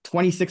with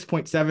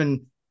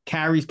 26.7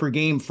 carries per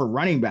game for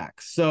running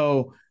backs.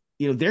 So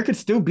there could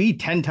still be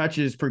 10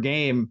 touches per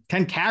game,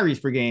 10 carries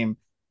per game.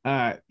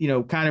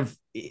 Kind of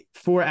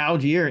for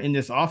Algier in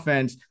this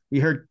offense. We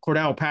heard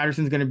Cordell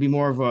Patterson's going to be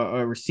more of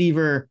a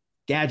receiver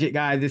gadget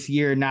guy this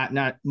year,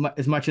 not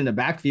as much in the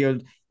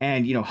backfield.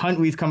 And,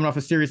 Huntley's coming off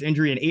a serious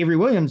injury, and Avery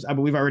Williams, I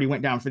believe, already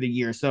went down for the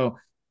year. So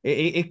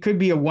it could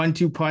be a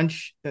 1-2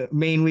 punch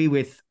mainly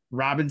with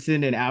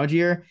Robinson and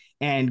Algier,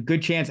 and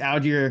good chance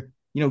Algier,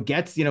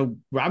 gets,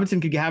 Robinson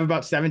could have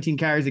about 17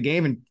 carries a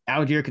game and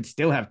Algier could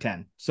still have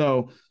 10.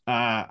 So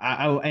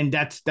and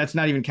that's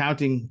not even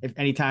counting if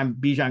anytime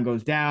Bijan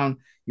goes down,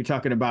 you're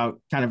talking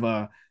about kind of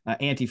a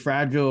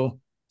anti-fragile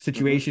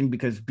situation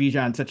because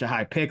Bijan's such a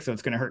high pick. So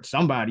it's going to hurt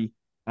somebody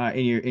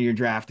in your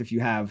draft if you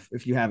have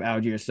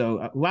Algier. So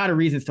a lot of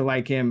reasons to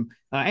like him.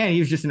 And he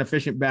was just an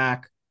efficient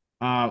back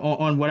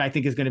on what I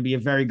think is going to be a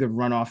very good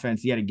run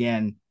offense yet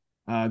again.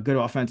 Good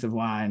offensive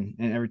line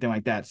and everything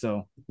like that.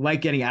 So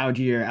like getting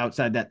Algier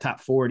outside that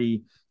top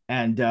 40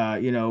 and,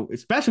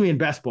 especially in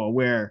best ball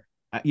where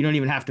you don't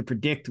even have to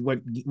predict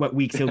what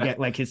weeks he'll get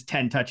like his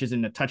 10 touches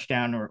in the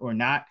touchdown or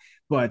not.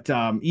 But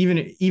even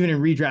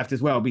in redraft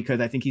as well, because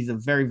I think he's a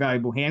very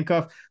valuable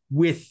handcuff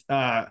with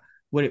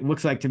what it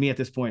looks like to me at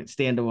this point,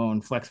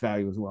 standalone flex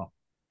value as well.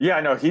 Yeah,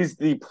 I know he's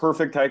the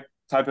perfect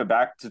type of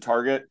back to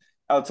target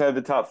outside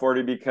the top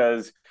 40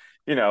 because,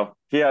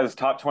 he has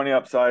top 20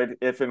 upside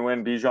if and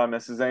when Bijan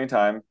misses any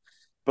time.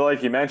 But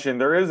like you mentioned,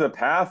 there is a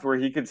path where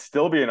he could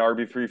still be an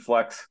RB3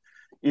 flex,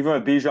 even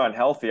with Bijan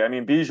healthy. I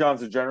mean,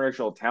 Bijan's a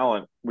generational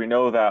talent. We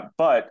know that.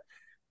 But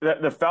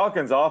the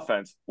Falcons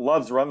offense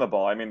loves run the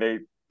ball. I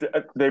mean,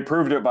 they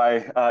proved it by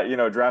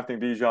drafting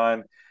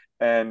Bijan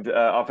and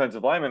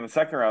offensive lineman in the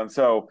second round.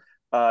 So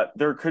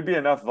there could be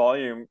enough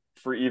volume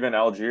for even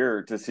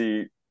Algier to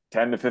see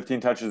 10 to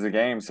 15 touches a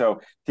game.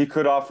 So he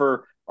could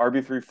offer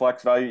RB3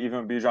 flex value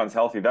even when Bijan's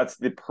healthy. That's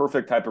the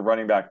perfect type of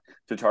running back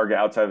to target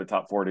outside of the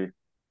top 40.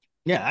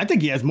 Yeah, I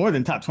think he has more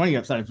than top 20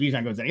 upside if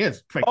Bijan goes in. He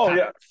has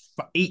top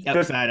 8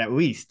 upside at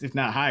least, if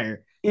not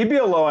higher. He'd be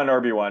a low end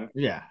RB1.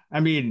 Yeah. I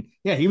mean,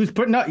 yeah, he was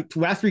putting up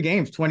last 3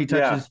 games, 20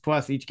 touches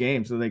plus each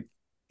game. So like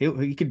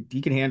he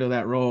can handle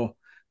that role.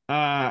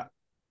 All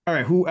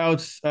right. Who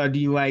else do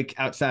you like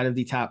outside of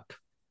the top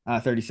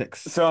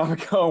 36? So I'm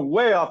going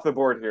way off the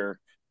board here.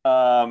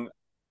 I'm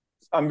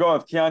going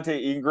with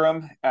Keontae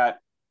Ingram at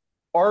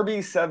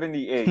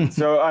RB78.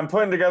 So I'm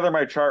putting together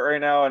my chart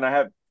right now, and I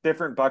have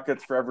different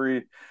buckets for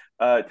every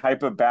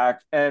type of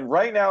back. And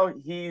right now,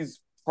 he's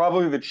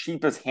probably the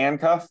cheapest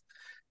handcuff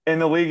in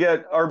the league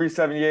at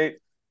RB78.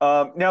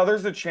 Now,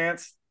 there's a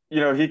chance,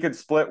 he could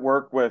split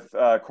work with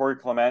Corey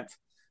Clement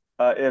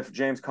if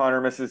James Conner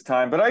misses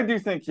time. But I do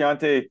think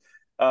Keontae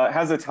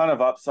has a ton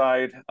of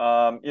upside. He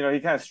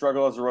kind of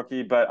struggled as a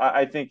rookie, but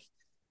I think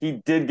he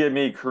did give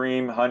me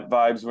Kareem Hunt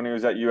vibes when he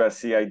was at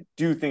USC. I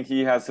do think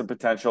he has some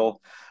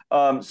potential.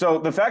 So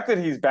the fact that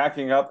he's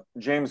backing up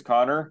James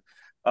Conner,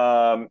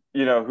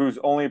 who's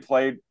only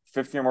played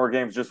 50 or more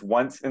games just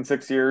once in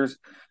 6 years.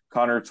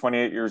 Conner,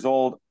 28 years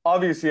old.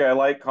 Obviously, I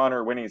like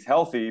Conner when he's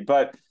healthy,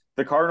 but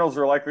the Cardinals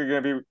are likely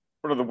going to be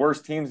one of the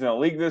worst teams in the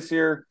league this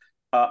year.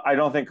 I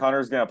don't think Conner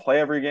is going to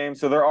play every game.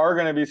 So there are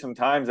going to be some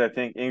times I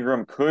think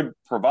Ingram could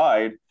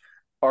provide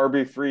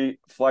RB3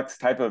 flex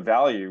type of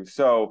value.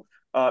 So,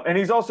 and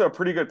he's also a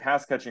pretty good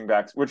pass catching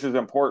back, which is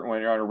important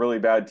when you're on a really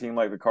bad team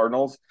like the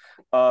Cardinals.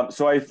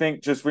 So I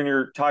think just when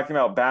you're talking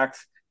about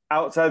backs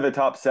outside the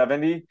top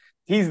 70,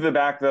 he's the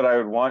back that I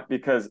would want,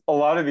 because a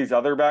lot of these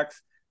other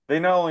backs, they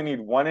not only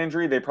need one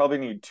injury, they probably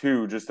need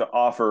 2 just to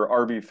offer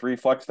RB3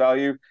 flex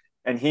value,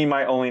 and he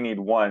might only need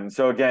 1.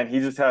 So again, he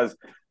just has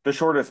the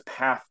shortest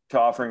path to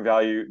offering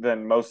value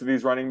than most of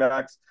these running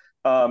backs.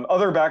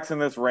 Other backs in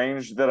this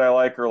range that I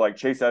like are like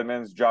Chase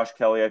Edmonds, Josh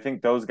Kelly. I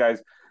think those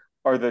guys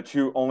are the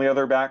 2 only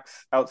other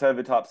backs outside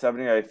the top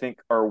 70 I think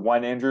are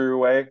 1 injury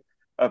away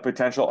a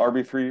potential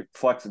RB3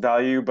 flex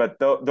value. But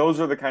those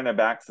are the kind of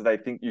backs that I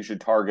think you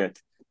should target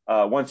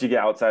once you get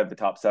outside the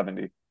top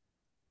 70.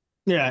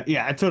 Yeah,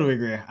 I totally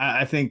agree.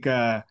 I think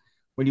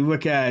when you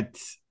look at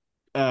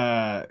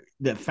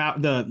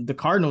the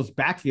Cardinals'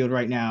 backfield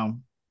right now,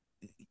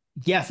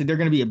 yes, they're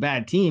going to be a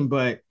bad team,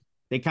 but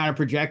they kind of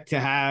project to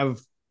have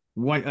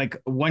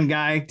one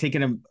guy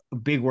taking a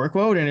big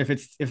workload, and if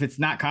it's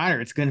not Conner,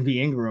 it's going to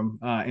be Ingram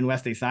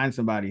unless they sign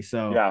somebody.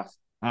 So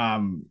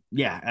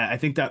I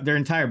think that their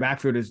entire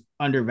backfield is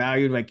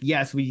undervalued. Like,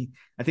 yes,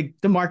 I think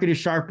the market is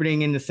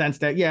sharpening in the sense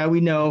that, we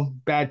know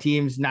bad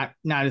teams, not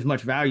as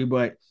much value,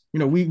 but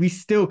we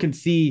still can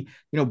see,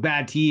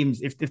 bad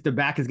teams, if the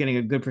back is getting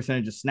a good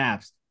percentage of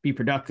snaps, be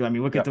productive. I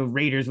mean, look at the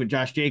Raiders with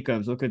Josh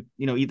Jacobs, look at,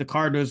 the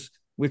Cardinals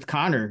with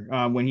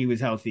Conner when he was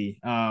healthy.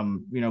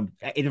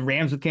 The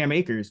Rams with Cam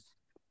Akers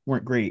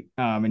weren't great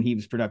and he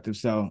was productive.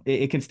 So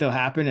it can still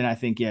happen. And I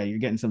think, you're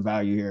getting some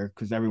value here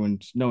because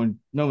no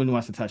one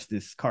wants to touch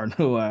this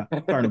Cardinal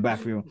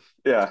backfield.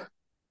 Yeah.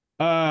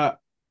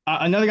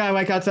 Another guy I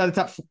like outside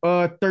the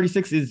top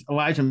 36 is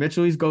Elijah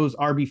Mitchell. He goes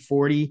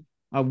RB40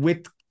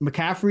 with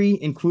McCaffrey,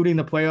 including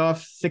the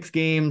playoffs, 6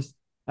 games,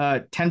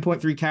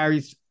 10.3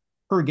 carries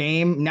per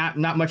game, not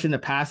much in the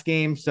pass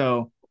game.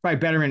 So probably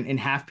better in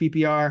half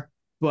PPR,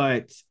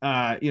 but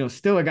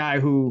still a guy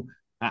who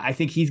I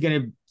think he's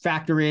going to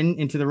factor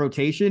into the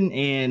rotation.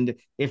 And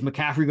if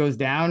McCaffrey goes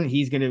down,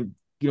 he's going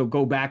to,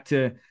 go back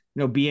to,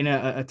 being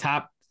a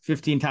top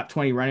 15, top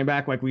 20 running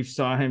back, like we've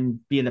saw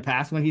him be in the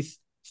past when he's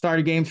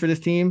started games for this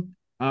team.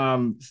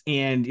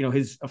 And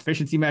his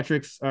efficiency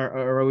metrics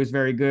are always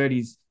very good.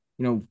 He's,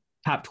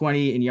 top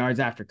 20 in yards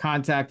after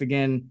contact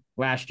again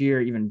last year,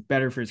 even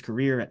better for his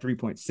career at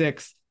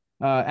 3.6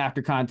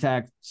 after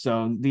contact.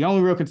 So the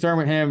only real concern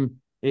with him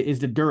is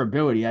the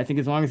durability. I think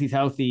as long as he's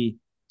healthy,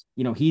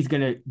 he's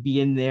going to be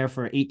in there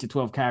for 8 to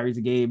 12 carries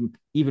a game,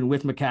 even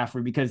with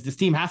McCaffrey, because this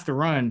team has to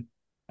run.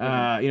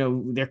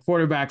 Their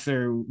quarterbacks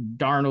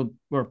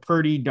are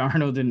Purdy,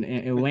 Darnold,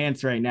 and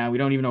Lance right now. We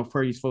don't even know if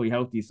Purdy's fully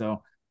healthy.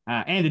 So,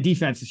 and the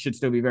defense should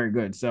still be very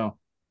good. So,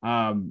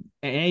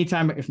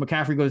 anytime if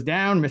McCaffrey goes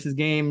down, misses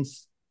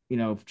games,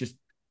 just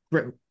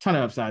ton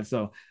of upside.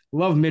 So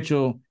love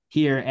Mitchell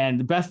here. And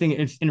the best thing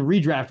is in a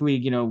redraft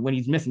league, when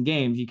he's missing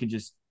games, you could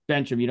just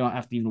bench him. You don't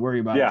have to even worry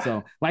about it.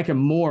 So like him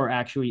more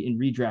actually in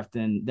redraft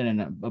than in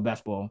a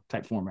best ball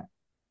type format.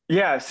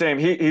 Yeah, same.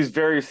 He's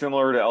very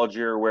similar to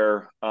Algier,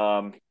 where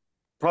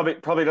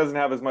probably doesn't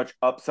have as much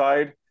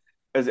upside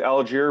as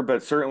Algier,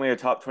 but certainly a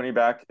top 20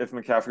 back if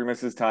McCaffrey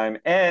misses time.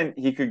 And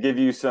he could give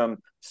you some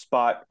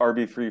spot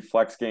RB3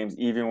 flex games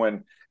even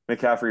when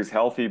McCaffrey's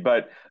healthy.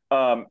 But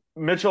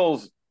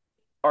Mitchell's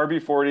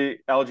RB40,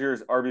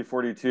 Algier's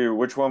RB42.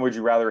 Which one would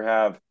you rather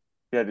have if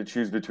you had to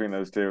choose between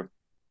those two?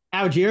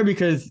 Algier,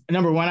 because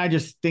number one, I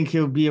just think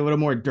he'll be a little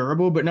more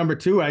durable. But number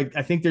two, I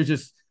think there's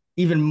just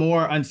even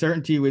more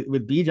uncertainty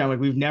with Bijan. Like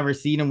we've never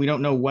seen him. We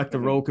don't know what the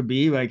role could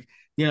be. Like,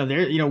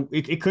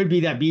 it could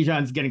be that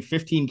Bijan's getting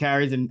 15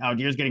 carries and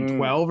Allgeier's getting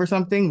 12 or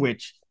something,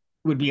 which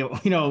would be,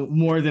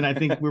 more than I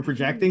think we're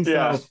projecting.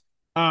 Yeah. So,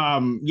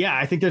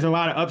 I think there's a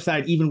lot of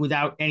upside even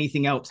without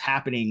anything else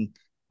happening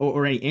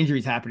or any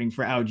injuries happening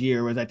for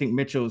Allgeier, whereas I think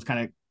Mitchell is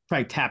kind of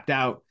probably tapped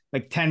out,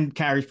 like 10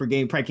 carries per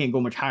game, probably can't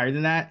go much higher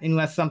than that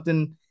unless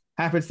something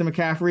happens to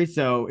McCaffrey.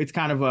 So it's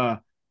kind of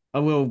a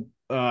little,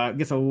 I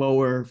guess, a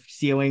lower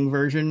ceiling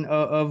version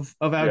of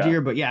Allgeier. Yeah.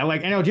 But yeah,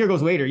 like, and Allgeier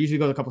goes later, usually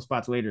goes a couple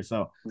spots later.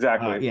 So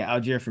exactly.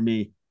 Allgeier for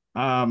me.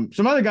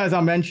 Some other guys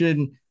I'll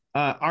mention,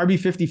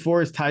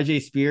 RB54 is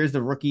Tyjae Spears,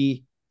 the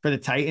rookie for the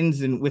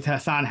Titans, and with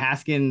Hassan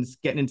Haskins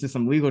getting into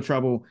some legal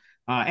trouble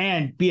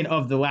and being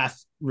of the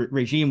last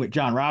regime with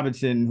John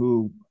Robinson,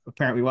 who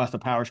apparently lost a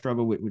power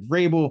struggle with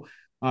Vrabel.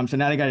 So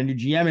now they got a new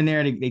GM in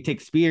there. They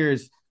take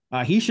Spears.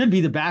 He should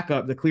be the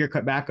backup, the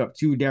clear-cut backup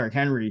to Derrick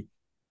Henry.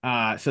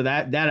 So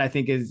that I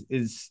think is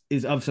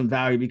of some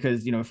value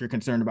because, if you're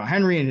concerned about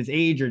Henry and his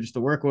age or just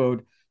the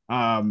workload,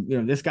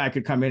 this guy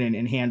could come in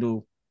and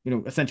handle,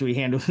 essentially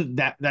handle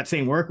that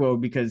same workload,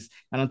 because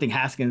I don't think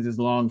Haskins is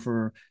long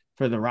for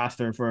the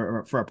roster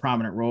for a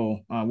prominent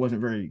role.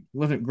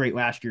 Wasn't great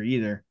last year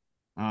either.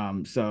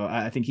 So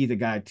I think he's a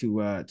guy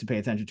to pay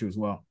attention to as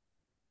well.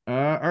 All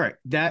right,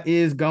 that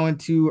is going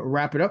to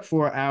wrap it up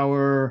for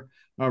our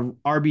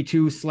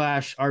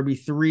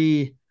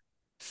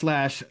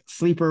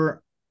RB2/RB3/sleeper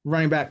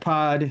running back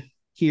pod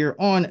here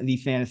on the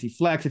Fantasy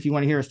Flex. If you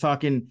want to hear us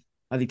talking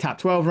the top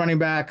 12 running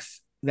backs,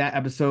 that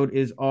episode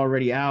is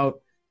already out,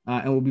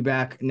 and we'll be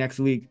back next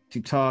week to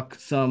talk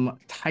some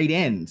tight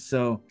ends.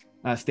 So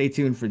stay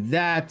tuned for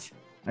that.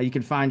 You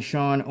can find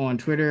Sean on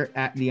Twitter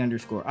at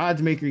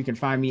 @_oddsmaker. You can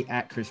find me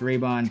at Chris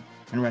Raybon,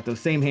 and we're at those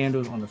same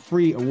handles on the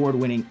free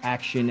award-winning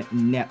Action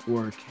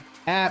Network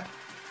app.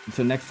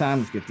 Until next time,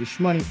 let's get this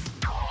money.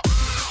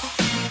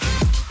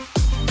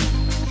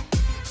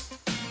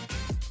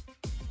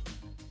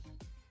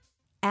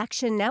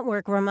 Action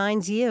Network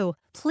reminds you,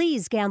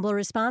 please gamble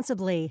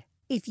responsibly.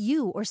 If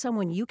you or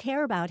someone you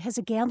care about has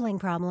a gambling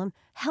problem,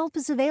 help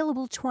is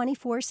available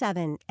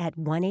 24/7 at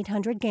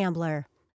 1-800-GAMBLER.